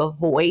want to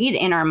avoid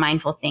in our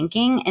mindful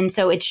thinking. And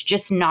so it's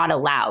just not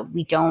allowed.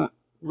 We don't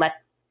let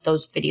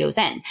those videos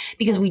in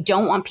because we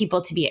don't want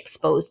people to be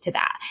exposed to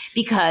that,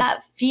 because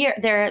that fear,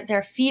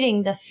 they're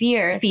feeding the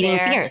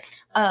fears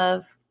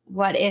of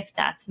what if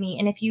that's me.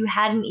 And if you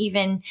hadn't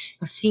even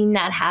seen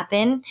that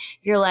happen,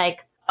 you're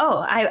like,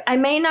 oh, I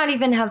may not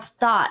even have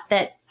thought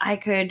that I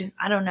could,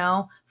 I don't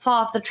know,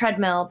 fall off the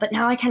treadmill, but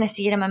now I kind of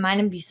see it in my mind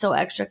and be so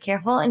extra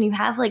careful. And you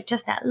have like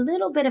just that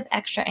little bit of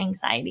extra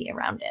anxiety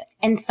around it.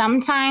 And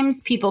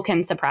sometimes people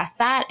can suppress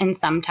that, and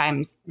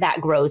sometimes that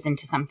grows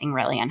into something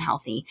really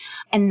unhealthy.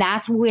 And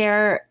that's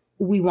where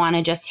we want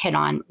to just hit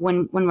on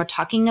when we're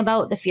talking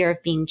about the fear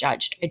of being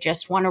judged.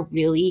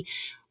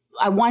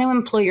 I want to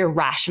employ your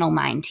rational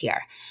mind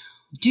here.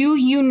 Do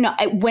you know,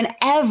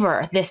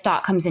 whenever this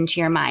thought comes into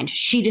your mind,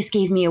 she just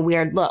gave me a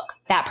weird look.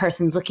 That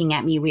person's looking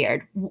at me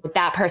weird.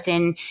 That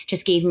person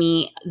just gave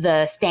me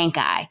the stank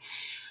eye.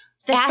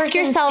 Ask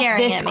yourself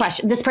this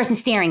question. This person's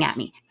staring at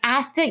me.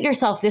 Ask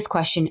yourself this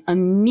question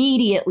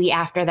immediately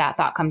after that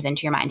thought comes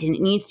into your mind. And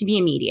it needs to be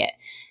immediate.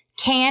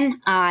 Can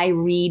I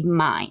read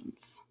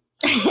minds?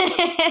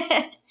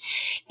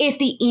 If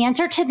the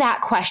answer to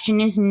that question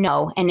is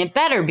no, and it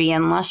better be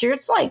unless you're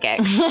psychic,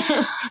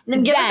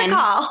 then give us a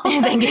call.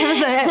 Then give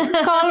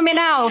us call me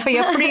now for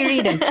your free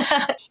reading.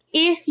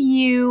 If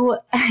you,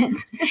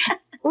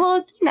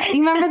 well, you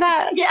remember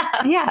that?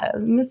 Yeah.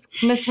 Miss,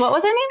 what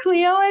was her name?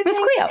 Cleo, I think.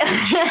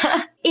 Miss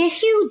Cleo.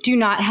 If you do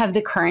not have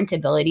the current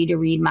ability to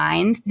read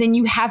minds, then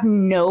you have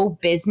no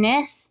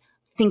business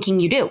thinking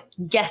you do.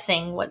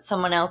 Guessing what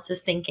someone else is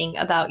thinking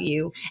about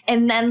you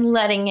and then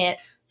letting it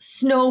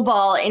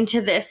snowball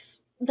into this.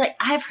 Like,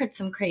 I've heard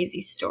some crazy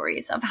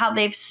stories of how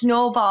they've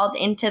snowballed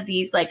into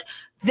these like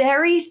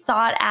very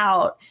thought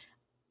out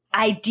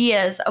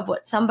ideas of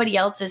what somebody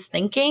else is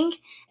thinking.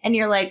 And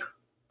you're like,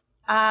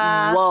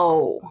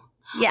 whoa.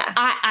 Yeah.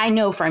 I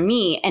know for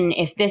me, and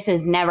if this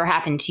has never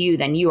happened to you,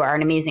 then you are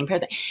an amazing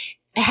person.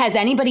 Has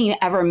anybody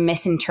ever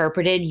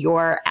misinterpreted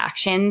your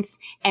actions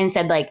and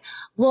said like,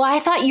 well,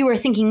 I thought you were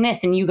thinking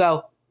this, and you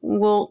go,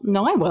 well,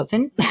 no, I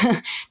wasn't.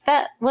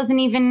 That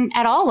wasn't even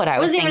at all what I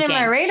was thinking. Wasn't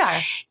even in my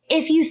radar.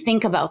 If you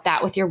think about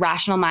that with your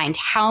rational mind,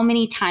 how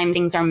many times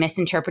things are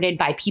misinterpreted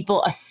by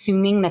people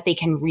assuming that they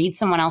can read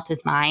someone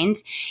else's mind?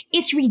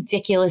 It's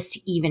ridiculous to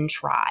even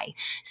try.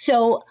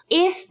 So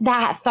if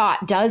that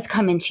thought does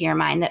come into your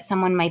mind that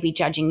someone might be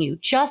judging you,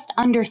 just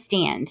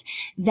understand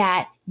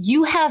that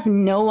you have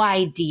no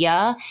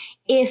idea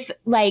if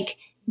like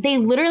they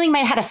literally might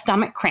have had a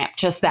stomach cramp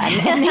just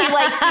then. And they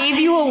like gave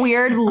you a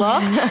weird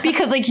look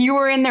because like you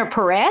were in their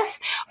periph,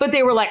 but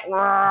they were like,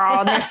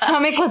 their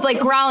stomach was like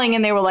growling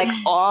and they were like,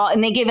 oh,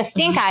 and they gave a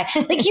stink eye.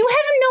 Like you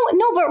have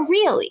no, but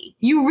really,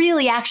 you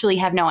really actually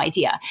have no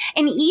idea.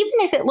 And even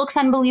if it looks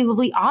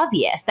unbelievably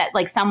obvious that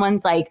like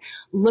someone's like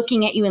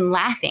looking at you and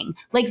laughing,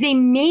 like they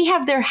may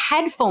have their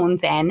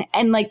headphones in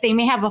and like they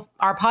may have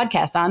our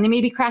podcast on, they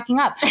may be cracking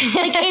up.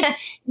 Like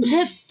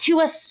it's to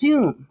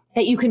assume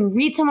that you can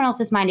read someone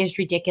else's mind is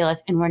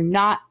ridiculous, and we're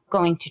not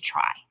going to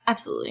try.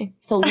 Absolutely.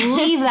 So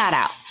leave that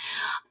out.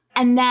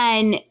 And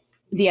then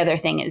the other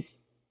thing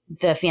is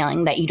the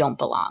feeling that you don't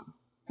belong,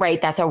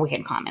 right? That's a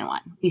wicked common one.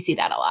 We see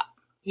that a lot.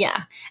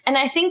 Yeah. And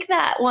I think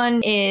that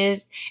one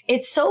is,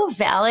 it's so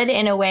valid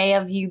in a way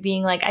of you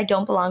being like, I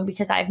don't belong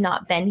because I've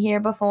not been here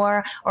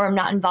before, or I'm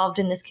not involved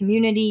in this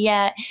community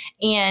yet.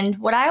 And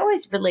what I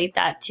always relate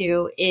that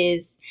to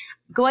is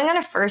going on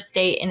a first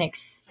date and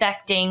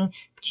expecting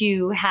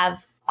to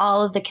have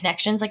all of the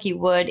connections like you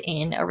would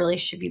in a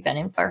relationship you've been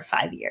in for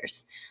 5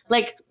 years.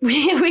 Like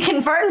we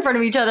can fart in front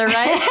of each other,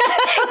 right?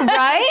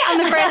 Right? On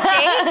the first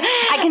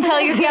date. I can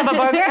tell you if you have a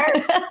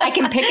burger. I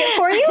can pick it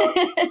for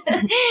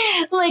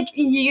you. Like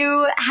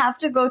you have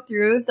to go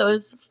through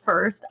those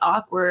first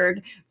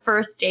awkward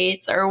first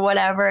dates or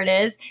whatever it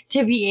is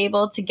to be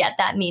able to get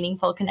that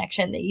meaningful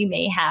connection that you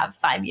may have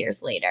 5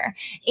 years later.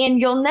 And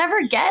you'll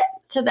never get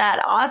to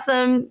that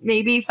awesome,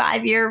 maybe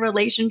 5-year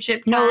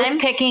relationship time. Nose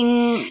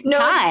picking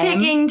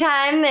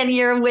time that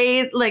you're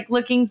like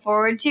looking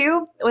forward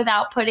to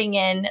without putting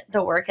in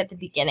the work at the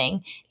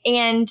beginning.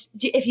 And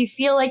if you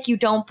feel like you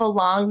don't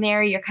belong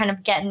there, you're kind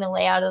of getting the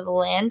lay out of the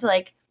land,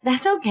 like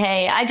that's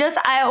okay.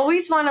 I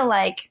always want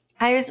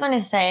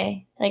to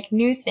say like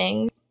new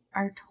things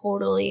are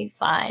totally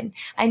fine.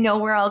 I know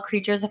we're all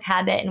creatures of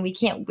habit and we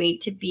can't wait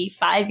to be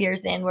 5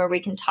 years in where we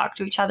can talk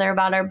to each other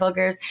about our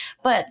boogers,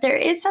 but there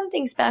is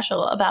something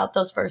special about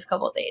those first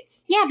couple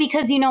dates. Yeah,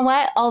 because you know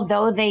what?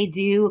 Although they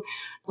do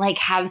like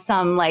have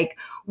some like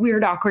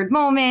weird awkward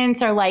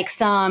moments or like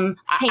some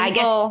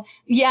painful.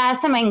 I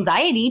guess some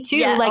anxiety too.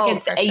 Yeah,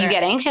 like sure. You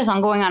get anxious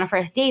on going on a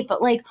first date,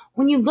 but like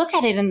when you look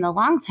at it in the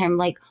long term,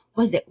 like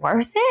was it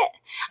worth it?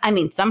 I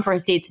mean, some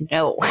first dates,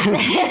 no. The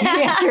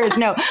answer is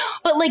no.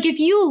 But like if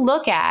you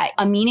look at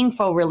a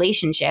meaningful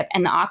relationship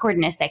and the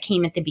awkwardness that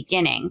came at the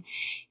beginning,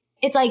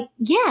 it's like,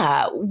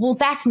 yeah, well,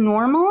 that's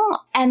normal.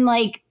 And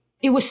like,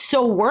 it was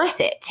so worth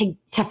it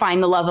to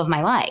find the love of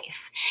my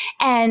life.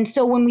 And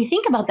so when we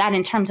think about that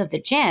in terms of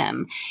the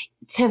gym,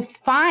 to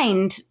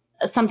find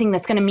something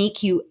that's going to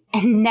make you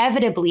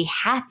inevitably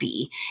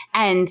happy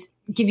and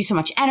give you so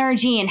much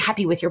energy and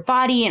happy with your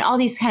body and all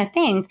these kind of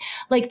things,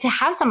 like to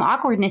have some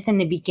awkwardness in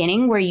the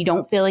beginning where you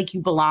don't feel like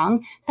you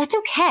belong, that's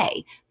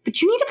okay.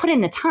 But you need to put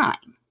in the time.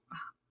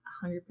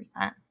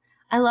 100%.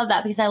 I love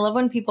that because I love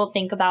when people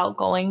think about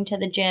going to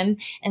the gym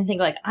and think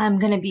like, I'm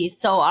going to be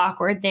so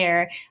awkward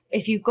there.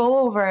 If you go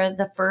over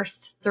the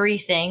first 3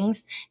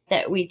 things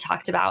that we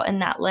talked about in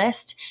that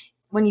list,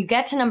 when you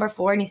get to number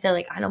 4 and you say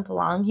like, I don't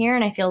belong here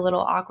and I feel a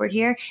little awkward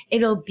here,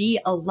 it'll be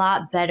a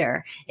lot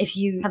better if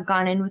you have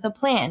gone in with a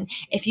plan.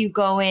 If you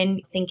go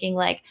in thinking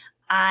like,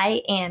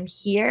 I am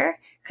here,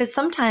 because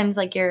sometimes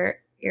like your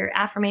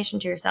affirmation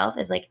to yourself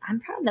is like, I'm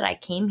proud that I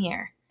came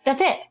here.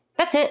 That's it.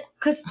 That's it.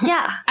 Because,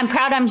 yeah. I'm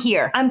proud I'm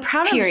here. I'm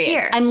proud Period. I'm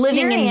here. I'm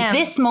living Here I in am.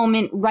 this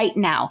moment right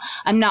now.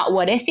 I'm not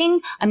what-ifing.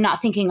 I'm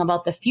not thinking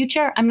about the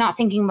future. I'm not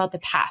thinking about the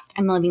past.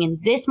 I'm living in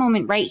this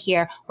moment right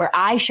here where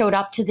I showed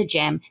up to the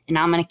gym and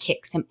I'm going to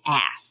kick some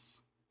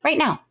ass right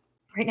now.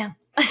 Right now.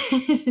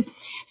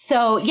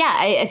 So yeah,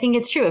 I think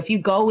it's true. If you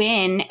go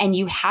in and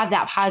you have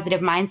that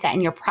positive mindset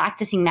and you're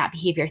practicing that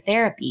behavior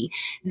therapy,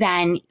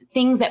 then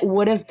things that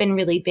would have been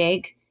really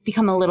big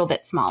become a little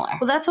bit smaller.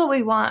 Well, that's what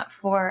we want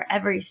for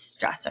every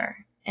stressor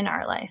in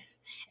our life.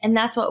 And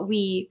that's what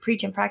we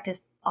preach and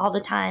practice all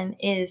the time,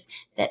 is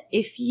that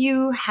if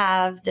you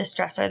have the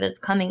stressor that's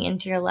coming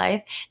into your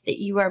life, that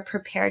you are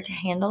prepared to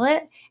handle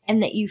it,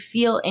 and that you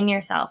feel in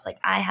yourself, like,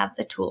 I have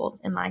the tools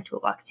in my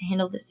toolbox to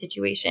handle this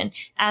situation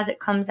as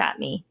it comes at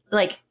me.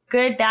 Like,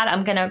 good, bad,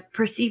 I'm going to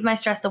perceive my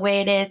stress the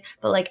way it is,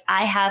 but like,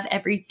 I have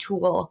every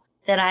tool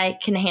that I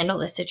can handle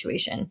this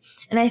situation.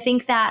 And I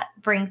think that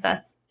brings us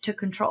to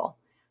control,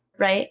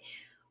 right?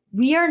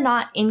 We are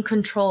not in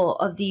control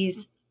of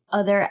these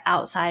other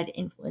outside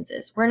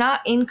influences. We're not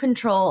in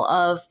control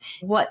of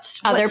what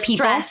other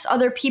people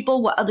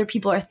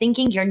are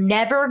thinking. You're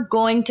never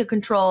going to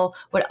control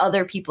what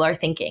other people are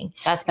thinking.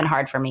 That's been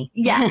hard for me.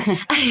 Yeah.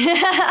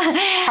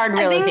 Hard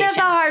realization. I think that's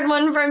a hard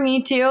one for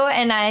me too.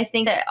 And I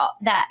think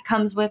that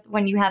comes with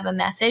when you have a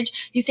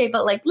message, you say,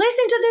 but like,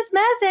 listen to this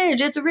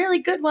message. It's a really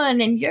good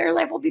one and your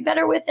life will be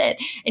better with it.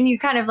 And you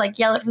kind of like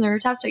yell it from the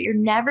rooftops, but you're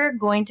never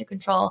going to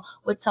control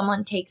what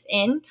someone takes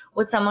in,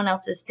 what someone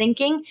else is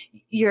thinking.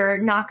 You're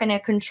not going to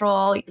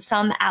control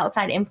some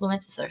outside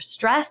influences or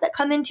stress that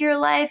come into your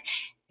life,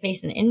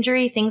 face an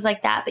injury, things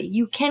like that, but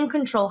you can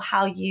control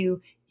how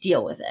you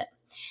deal with it.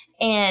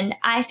 And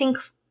I think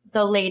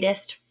the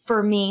latest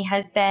for me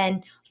has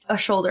been a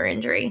shoulder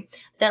injury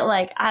that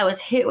like I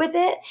was hit with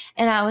it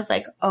and I was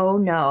like, oh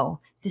no,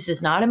 this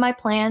is not in my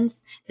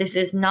plans. This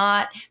is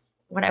not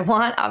what I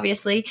want,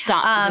 obviously.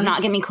 Does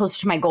not get me closer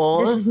to my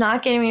goals. This is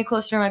not getting me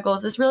closer to my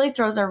goals. This really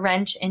throws a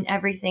wrench in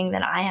everything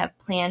that I have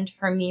planned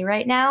for me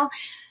right now.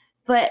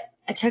 But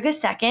I took a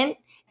second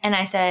and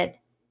I said,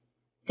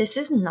 this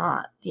is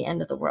not the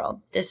end of the world.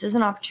 This is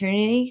an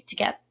opportunity to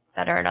get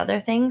better at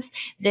other things.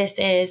 This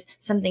is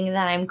something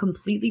that I'm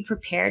completely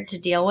prepared to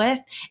deal with.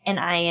 And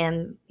I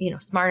am,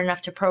 smart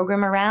enough to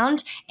program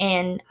around.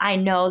 And I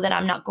know that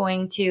I'm not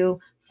going to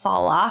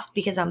fall off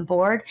because I'm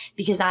bored,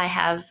 because I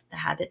have the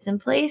habits in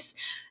place.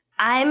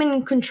 I'm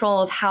in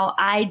control of how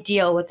I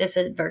deal with this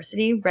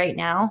adversity right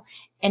now.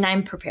 And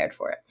I'm prepared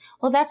for it.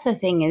 Well, that's the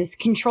thing, is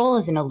control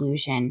is an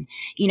illusion.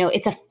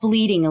 It's a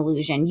fleeting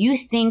illusion. You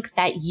think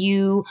that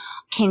you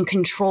can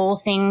control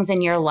things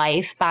in your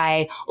life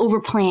by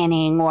over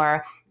planning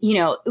or,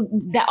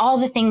 that all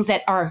the things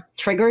that are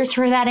triggers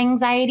for that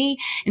anxiety,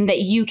 and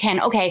that you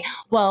can, okay,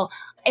 well,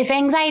 if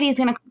anxiety is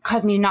going to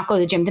cause me to not go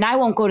to the gym, then I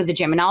won't go to the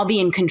gym and I'll be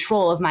in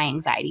control of my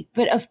anxiety.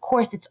 But of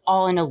course, it's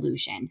all an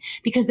illusion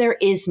because there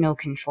is no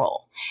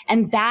control.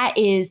 And that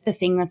is the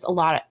thing that's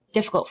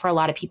difficult for a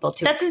lot of people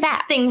to accept.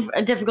 That's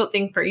a difficult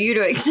thing for you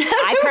to accept.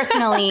 I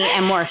personally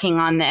am working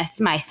on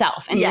this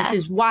myself. And This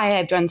is why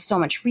I've done so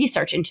much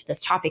research into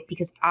this topic,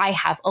 because I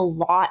have a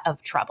lot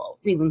of trouble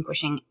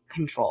relinquishing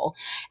control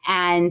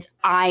and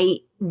I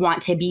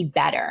want to be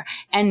better.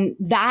 And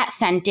that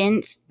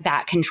sentence,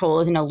 that control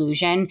is an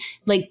illusion,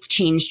 like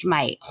changed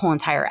my whole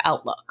entire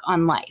outlook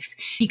on life,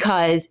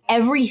 because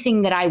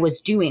everything that I was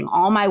doing,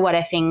 all my what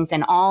if things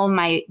and all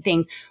my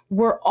things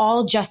were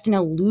all just an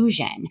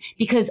illusion,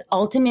 because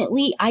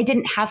ultimately I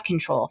didn't have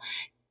control.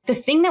 The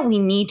thing that we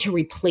need to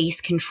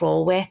replace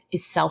control with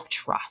is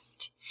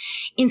self-trust.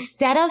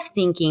 Instead of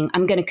thinking,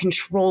 I'm going to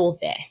control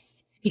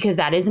this, because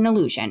that is an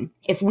illusion.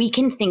 If we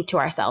can think to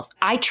ourselves,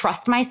 I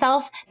trust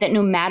myself that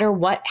no matter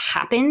what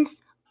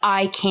happens,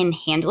 I can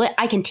handle it.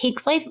 I can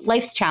take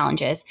life's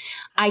challenges.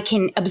 I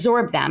can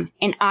absorb them.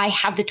 And I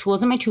have the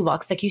tools in my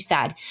toolbox, like you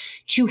said,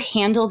 to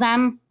handle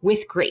them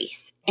with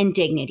grace and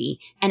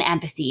dignity and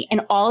empathy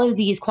and all of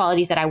these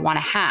qualities that I want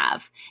to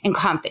have, and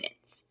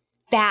confidence.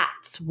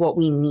 That's what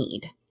we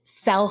need.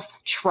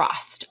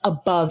 Self-trust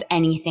above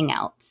anything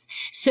else.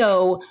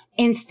 So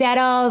instead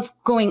of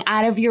going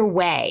out of your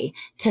way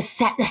to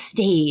set the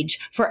stage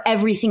for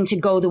everything to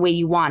go the way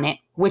you want it,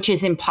 which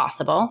is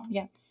impossible,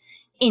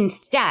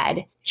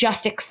 instead,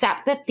 just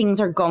accept that things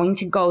are going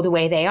to go the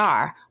way they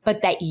are,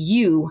 but that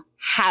you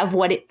have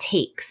what it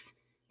takes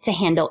to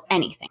handle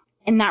anything.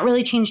 And that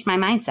really changed my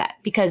mindset,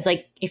 because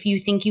if you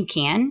think you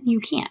can, you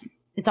can.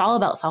 It's all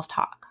about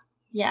self-talk.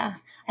 Yeah.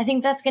 I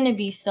think that's going to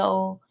be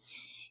so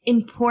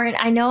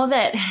important. I know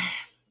that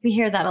we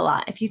hear that a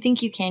lot. If you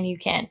think you can, you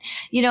can.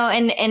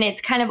 And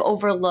it's kind of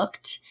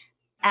overlooked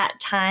at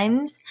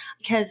times,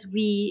 because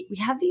we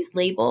have these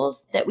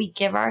labels that we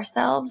give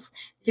ourselves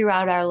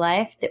throughout our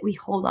life that we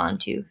hold on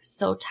to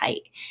so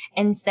tight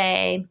and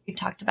say, we've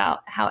talked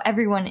about how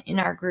everyone in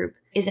our group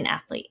is an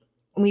athlete.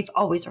 And we've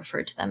always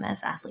referred to them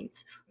as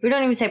athletes. We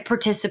don't even say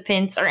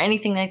participants or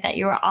anything like that.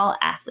 You are all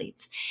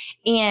athletes.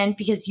 And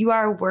because you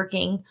are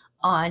working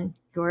on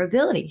your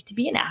ability to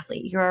be an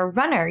athlete, you're a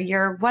runner,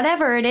 you're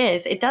whatever it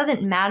is. It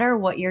doesn't matter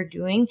what you're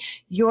doing.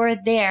 You're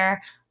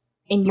there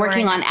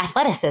working on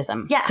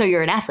athleticism. Yeah. So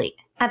you're an athlete.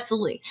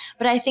 Absolutely.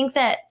 But I think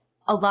that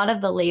a lot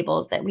of the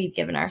labels that we've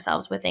given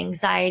ourselves with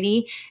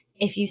anxiety,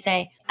 if you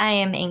say, I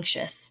am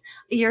anxious,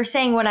 you're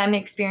saying what I'm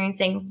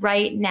experiencing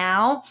right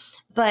now,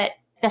 but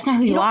that's not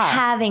who you are.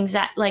 Have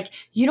anxiety. Like,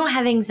 you don't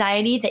have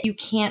anxiety that you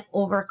can't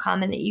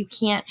overcome and that you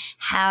can't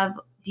have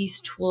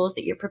these tools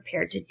that you're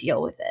prepared to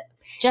deal with it.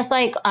 Just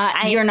like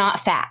you're not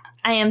fat.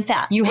 I am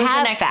fat. You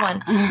have the next fat.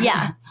 one.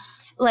 Yeah.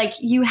 Like,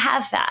 you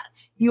have fat.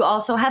 You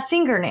also have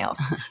fingernails.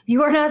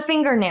 You are not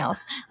fingernails.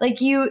 Like,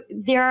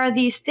 there are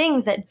these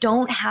things that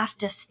don't have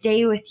to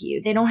stay with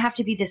you. They don't have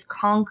to be this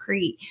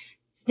concrete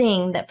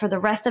thing that for the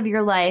rest of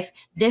your life,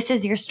 this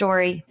is your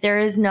story.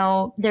 There's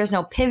no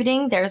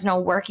pivoting. There's no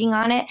working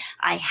on it.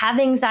 I have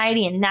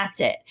anxiety and that's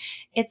it.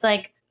 It's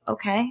like,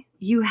 okay,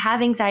 you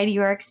have anxiety.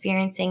 You are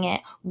experiencing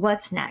it.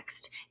 What's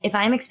next? If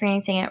I'm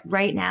experiencing it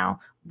right now,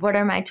 what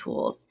are my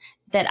tools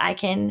that I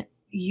can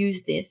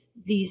use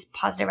these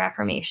positive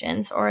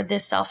affirmations or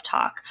this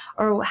self-talk?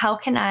 Or how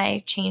can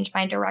I change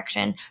my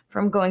direction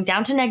from going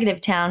down to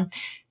negative town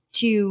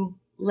to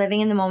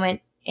living in the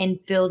moment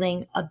and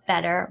building a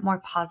better, more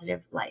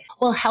positive life?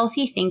 Well,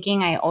 healthy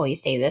thinking, I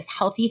always say this,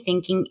 healthy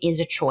thinking is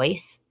a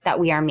choice that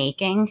we are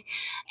making.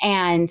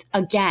 And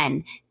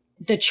again,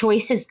 the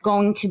choice is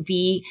going to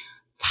be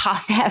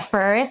tough at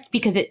first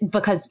because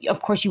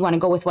of course you want to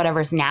go with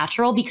whatever's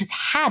natural, because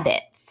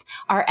habits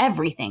are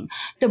everything.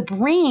 The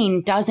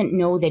brain doesn't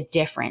know the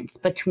difference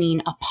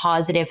between a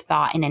positive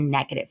thought and a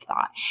negative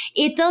thought.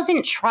 It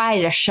doesn't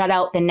try to shut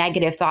out the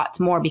negative thoughts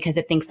more because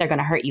it thinks they're going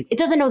to hurt you. It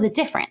doesn't know the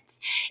difference.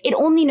 It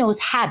only knows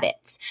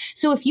habits.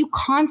 So if you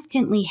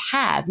constantly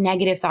have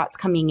negative thoughts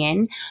coming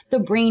in, the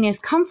brain is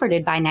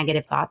comforted by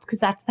negative thoughts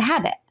because that's the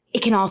habit.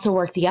 It can also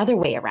work the other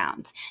way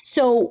around.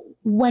 So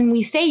when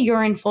we say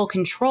you're in full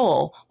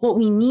control, what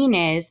we mean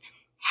is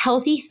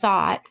healthy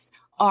thoughts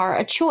are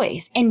a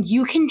choice, and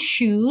you can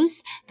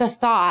choose the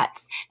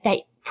thoughts that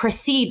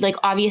precede, like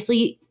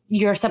obviously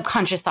your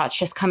subconscious thoughts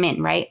just come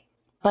in, right?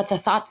 But the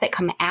thoughts that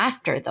come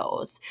after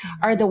those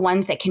are the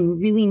ones that can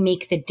really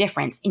make the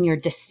difference in your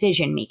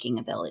decision-making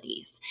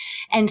abilities.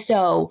 And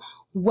so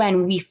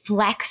when we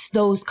flex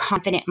those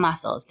confident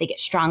muscles, they get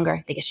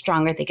stronger, they get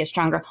stronger, they get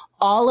stronger.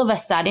 All of a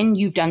sudden,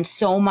 you've done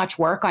so much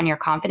work on your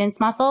confidence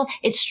muscle,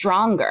 it's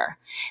stronger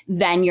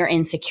than your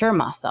insecure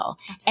muscle.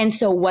 Absolutely. And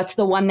so what's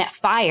the one that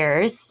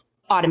fires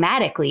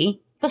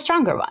automatically? The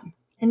stronger one.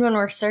 And when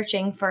we're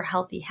searching for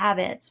healthy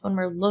habits, when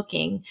we're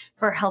looking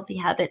for healthy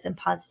habits and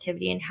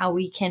positivity and how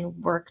we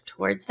can work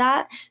towards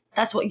that,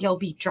 that's what you'll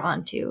be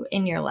drawn to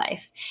in your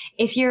life.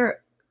 If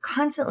you're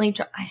constantly,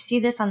 I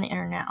see this on the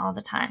internet all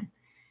the time.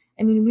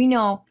 I mean, we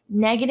know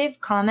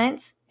negative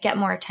comments get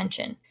more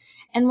attention.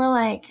 And we're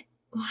like,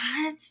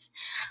 what?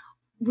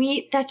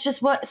 That's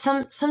just what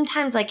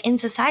sometimes like in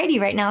society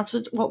right now, it's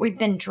what we've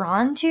been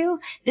drawn to,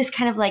 this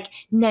kind of like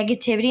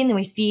negativity, and then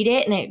we feed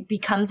it and it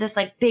becomes this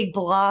like big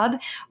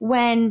blob,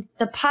 when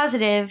the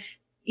positive,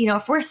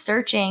 if we're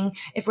searching,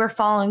 if we're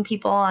following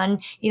people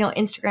on,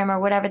 Instagram or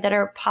whatever that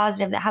are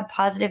positive, that have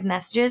positive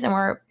messages, and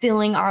we're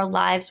filling our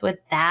lives with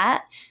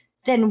that,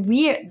 then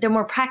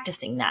we're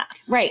practicing that.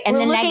 Right. And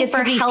we're the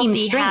negativity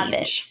seems strange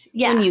habits.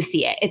 Yeah. when you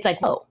see it. It's like,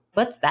 oh,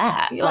 what's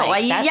that? Like, why are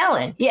you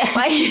yelling? Yeah.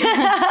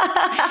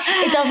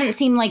 It doesn't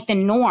seem like the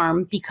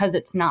norm because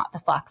it's not the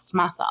flexed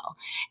muscle.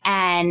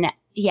 And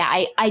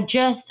yeah, I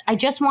just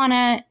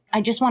want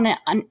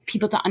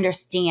people to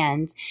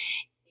understand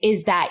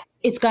is that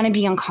it's going to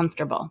be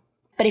uncomfortable.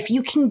 But if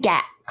you can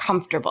get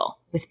comfortable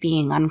with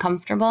being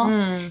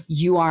uncomfortable,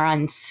 you are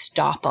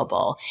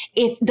unstoppable.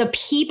 If the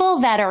people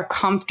that are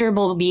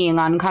comfortable being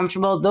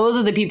uncomfortable, those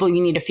are the people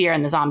you need to fear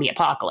in the zombie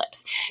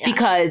apocalypse,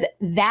 because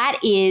that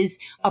is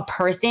a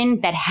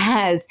person that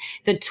has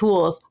the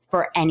tools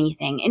for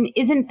anything. And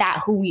isn't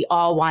that who we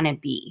all want to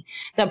be?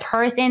 The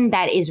person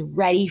that is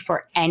ready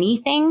for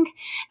anything.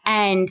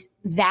 And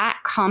that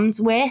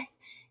comes with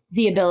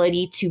the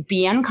ability to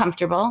be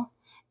uncomfortable,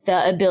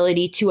 the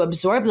ability to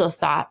absorb those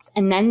thoughts,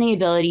 and then the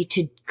ability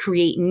to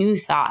create new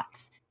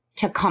thoughts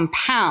to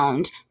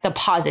compound the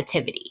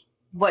positivity.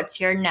 What's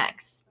the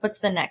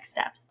next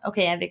steps?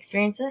 Okay, I've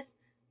experienced this.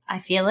 I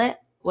feel it.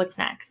 What's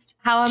next?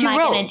 How am I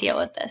going to deal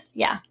with this?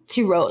 Yeah.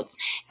 2 roads.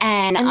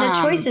 And the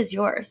choice is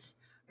yours.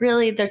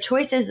 Really, the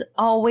choice is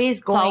always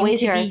going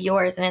to be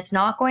yours. And it's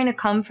not going to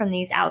come from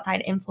these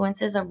outside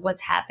influences of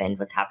what's happened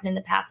in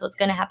the past, what's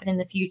going to happen in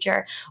the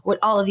future, what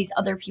all of these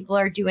other people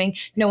are doing.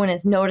 No one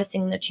is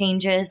noticing the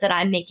changes that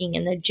I'm making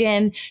in the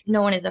gym.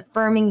 No one is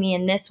affirming me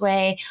in this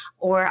way,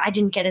 or I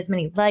didn't get as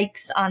many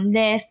likes on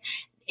this.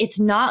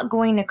 It's not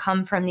going to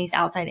come from these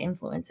outside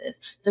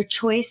influences. The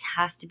choice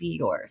has to be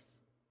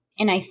yours.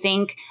 And I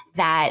think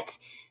that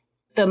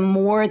the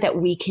more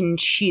that we can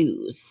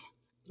choose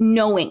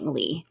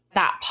knowingly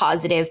that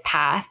positive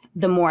path,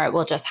 the more it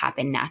will just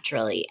happen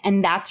naturally.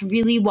 And that's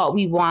really what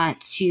we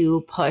want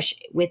to push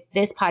with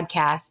this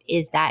podcast,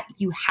 is that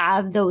you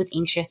have those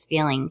anxious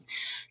feelings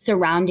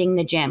surrounding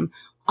the gym.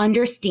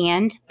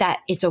 Understand that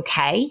it's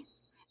okay.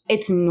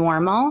 It's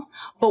normal,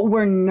 but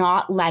we're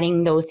not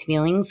letting those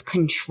feelings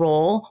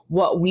control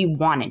what we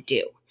want to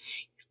do.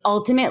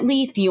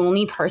 Ultimately, the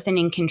only person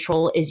in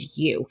control is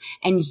you,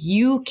 and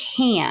you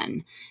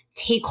can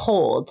take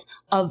hold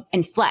of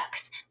and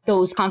flex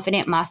those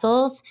confident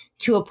muscles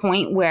to a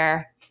point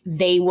where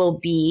they will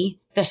be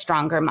the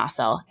stronger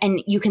muscle,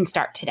 and you can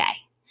start today.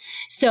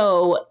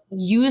 So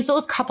use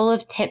those couple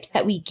of tips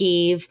that we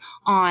gave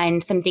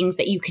on some things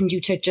that you can do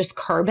to just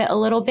curb it a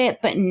little bit,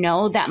 but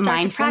know that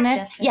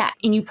mindfulness,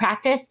 and you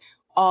practice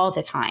all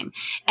the time.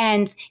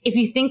 And if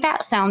you think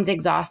that sounds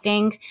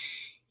exhausting,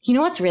 you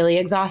know what's really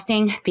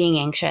exhausting? Being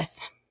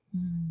anxious.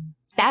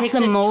 That's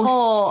the most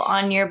toll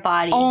on your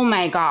body. Oh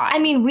my God. I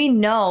mean, we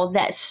know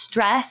that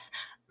stress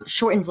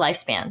shortens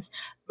lifespans.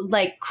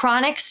 Like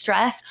chronic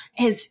stress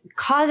is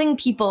causing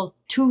people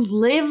to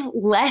live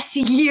less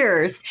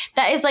years.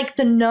 That is like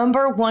the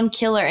number one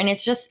killer. And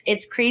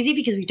it's crazy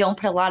because we don't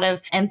put a lot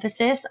of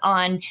emphasis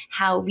on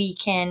how we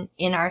can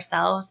in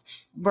ourselves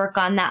work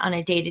on that on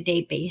a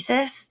day-to-day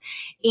basis.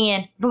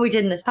 But we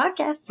did in this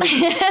podcast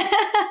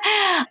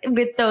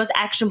with those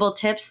actionable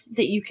tips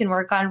that you can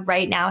work on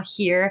right now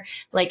here,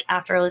 like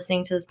after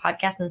listening to this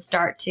podcast, and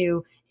start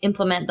to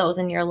implement those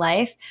in your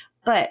life.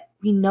 But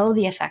we know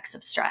the effects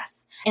of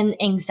stress and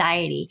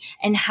anxiety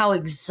and how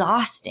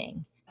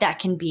exhausting that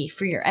can be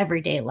for your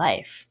everyday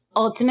life.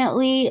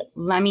 Ultimately,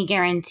 let me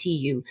guarantee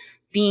you,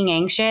 being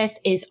anxious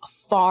is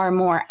far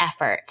more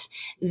effort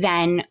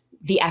than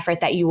the effort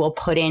that you will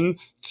put in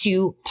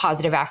to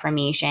positive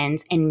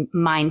affirmations and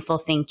mindful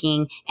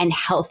thinking and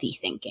healthy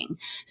thinking.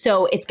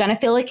 So it's going to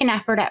feel like an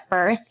effort at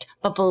first,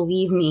 but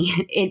believe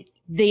me,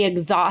 the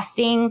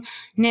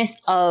exhaustingness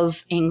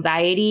of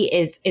anxiety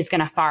is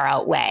going to far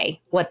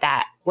outweigh what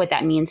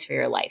that means for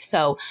your life.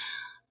 So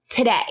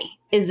today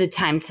is the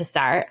time to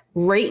start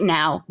right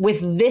now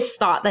with this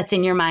thought that's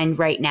in your mind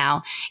right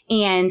now.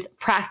 And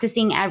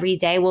practicing every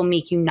day will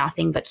make you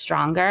nothing but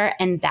stronger.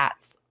 And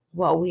that's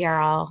what we are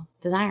all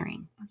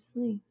desiring.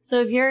 Absolutely.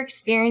 So if you're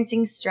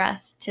experiencing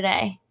stress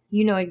today,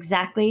 you know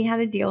exactly how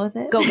to deal with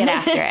it. Go get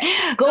after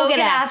it. Go get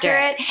after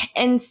it.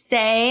 And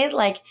say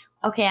like,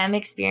 okay, I'm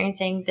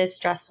experiencing this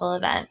stressful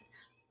event.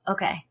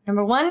 Okay,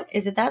 number one,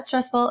 is it that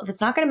stressful? If it's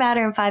not going to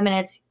matter in 5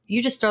 minutes,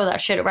 you just throw that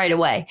shit right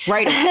away.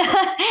 Right away.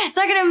 It's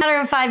not going to matter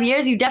in 5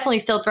 years. You definitely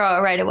still throw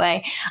it right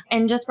away.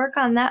 And just work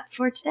on that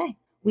for today.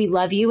 We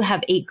love you.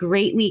 Have a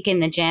great week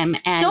in the gym.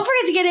 And don't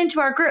forget to get into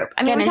our group.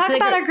 I mean, we talk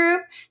about our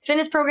group,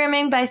 Fitness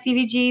Programming by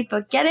CVG,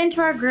 but get into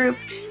our group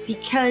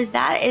because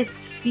that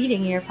is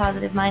feeding your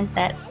positive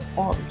mindset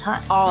all the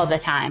time. All the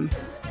time.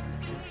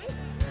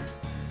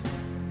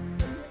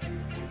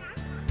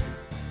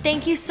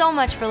 Thank you so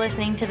much for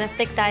listening to the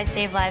Thick Thighs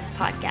Save Lives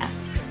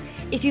podcast.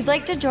 If you'd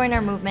like to join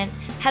our movement,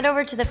 head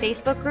over to the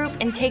Facebook group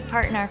and take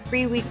part in our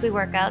free weekly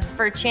workouts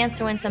for a chance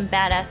to win some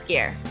badass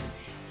gear.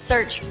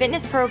 Search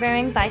Fitness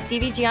Programming by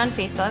CVG on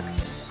Facebook.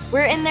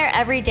 We're in there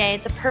every day.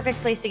 It's a perfect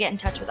place to get in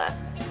touch with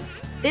us.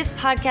 This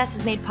podcast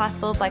is made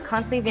possible by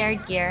Constantly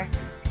Varied Gear,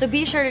 so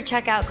be sure to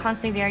check out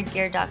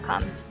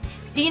constantlywariedgear.com.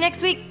 See you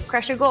next week.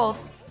 Crush your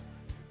goals.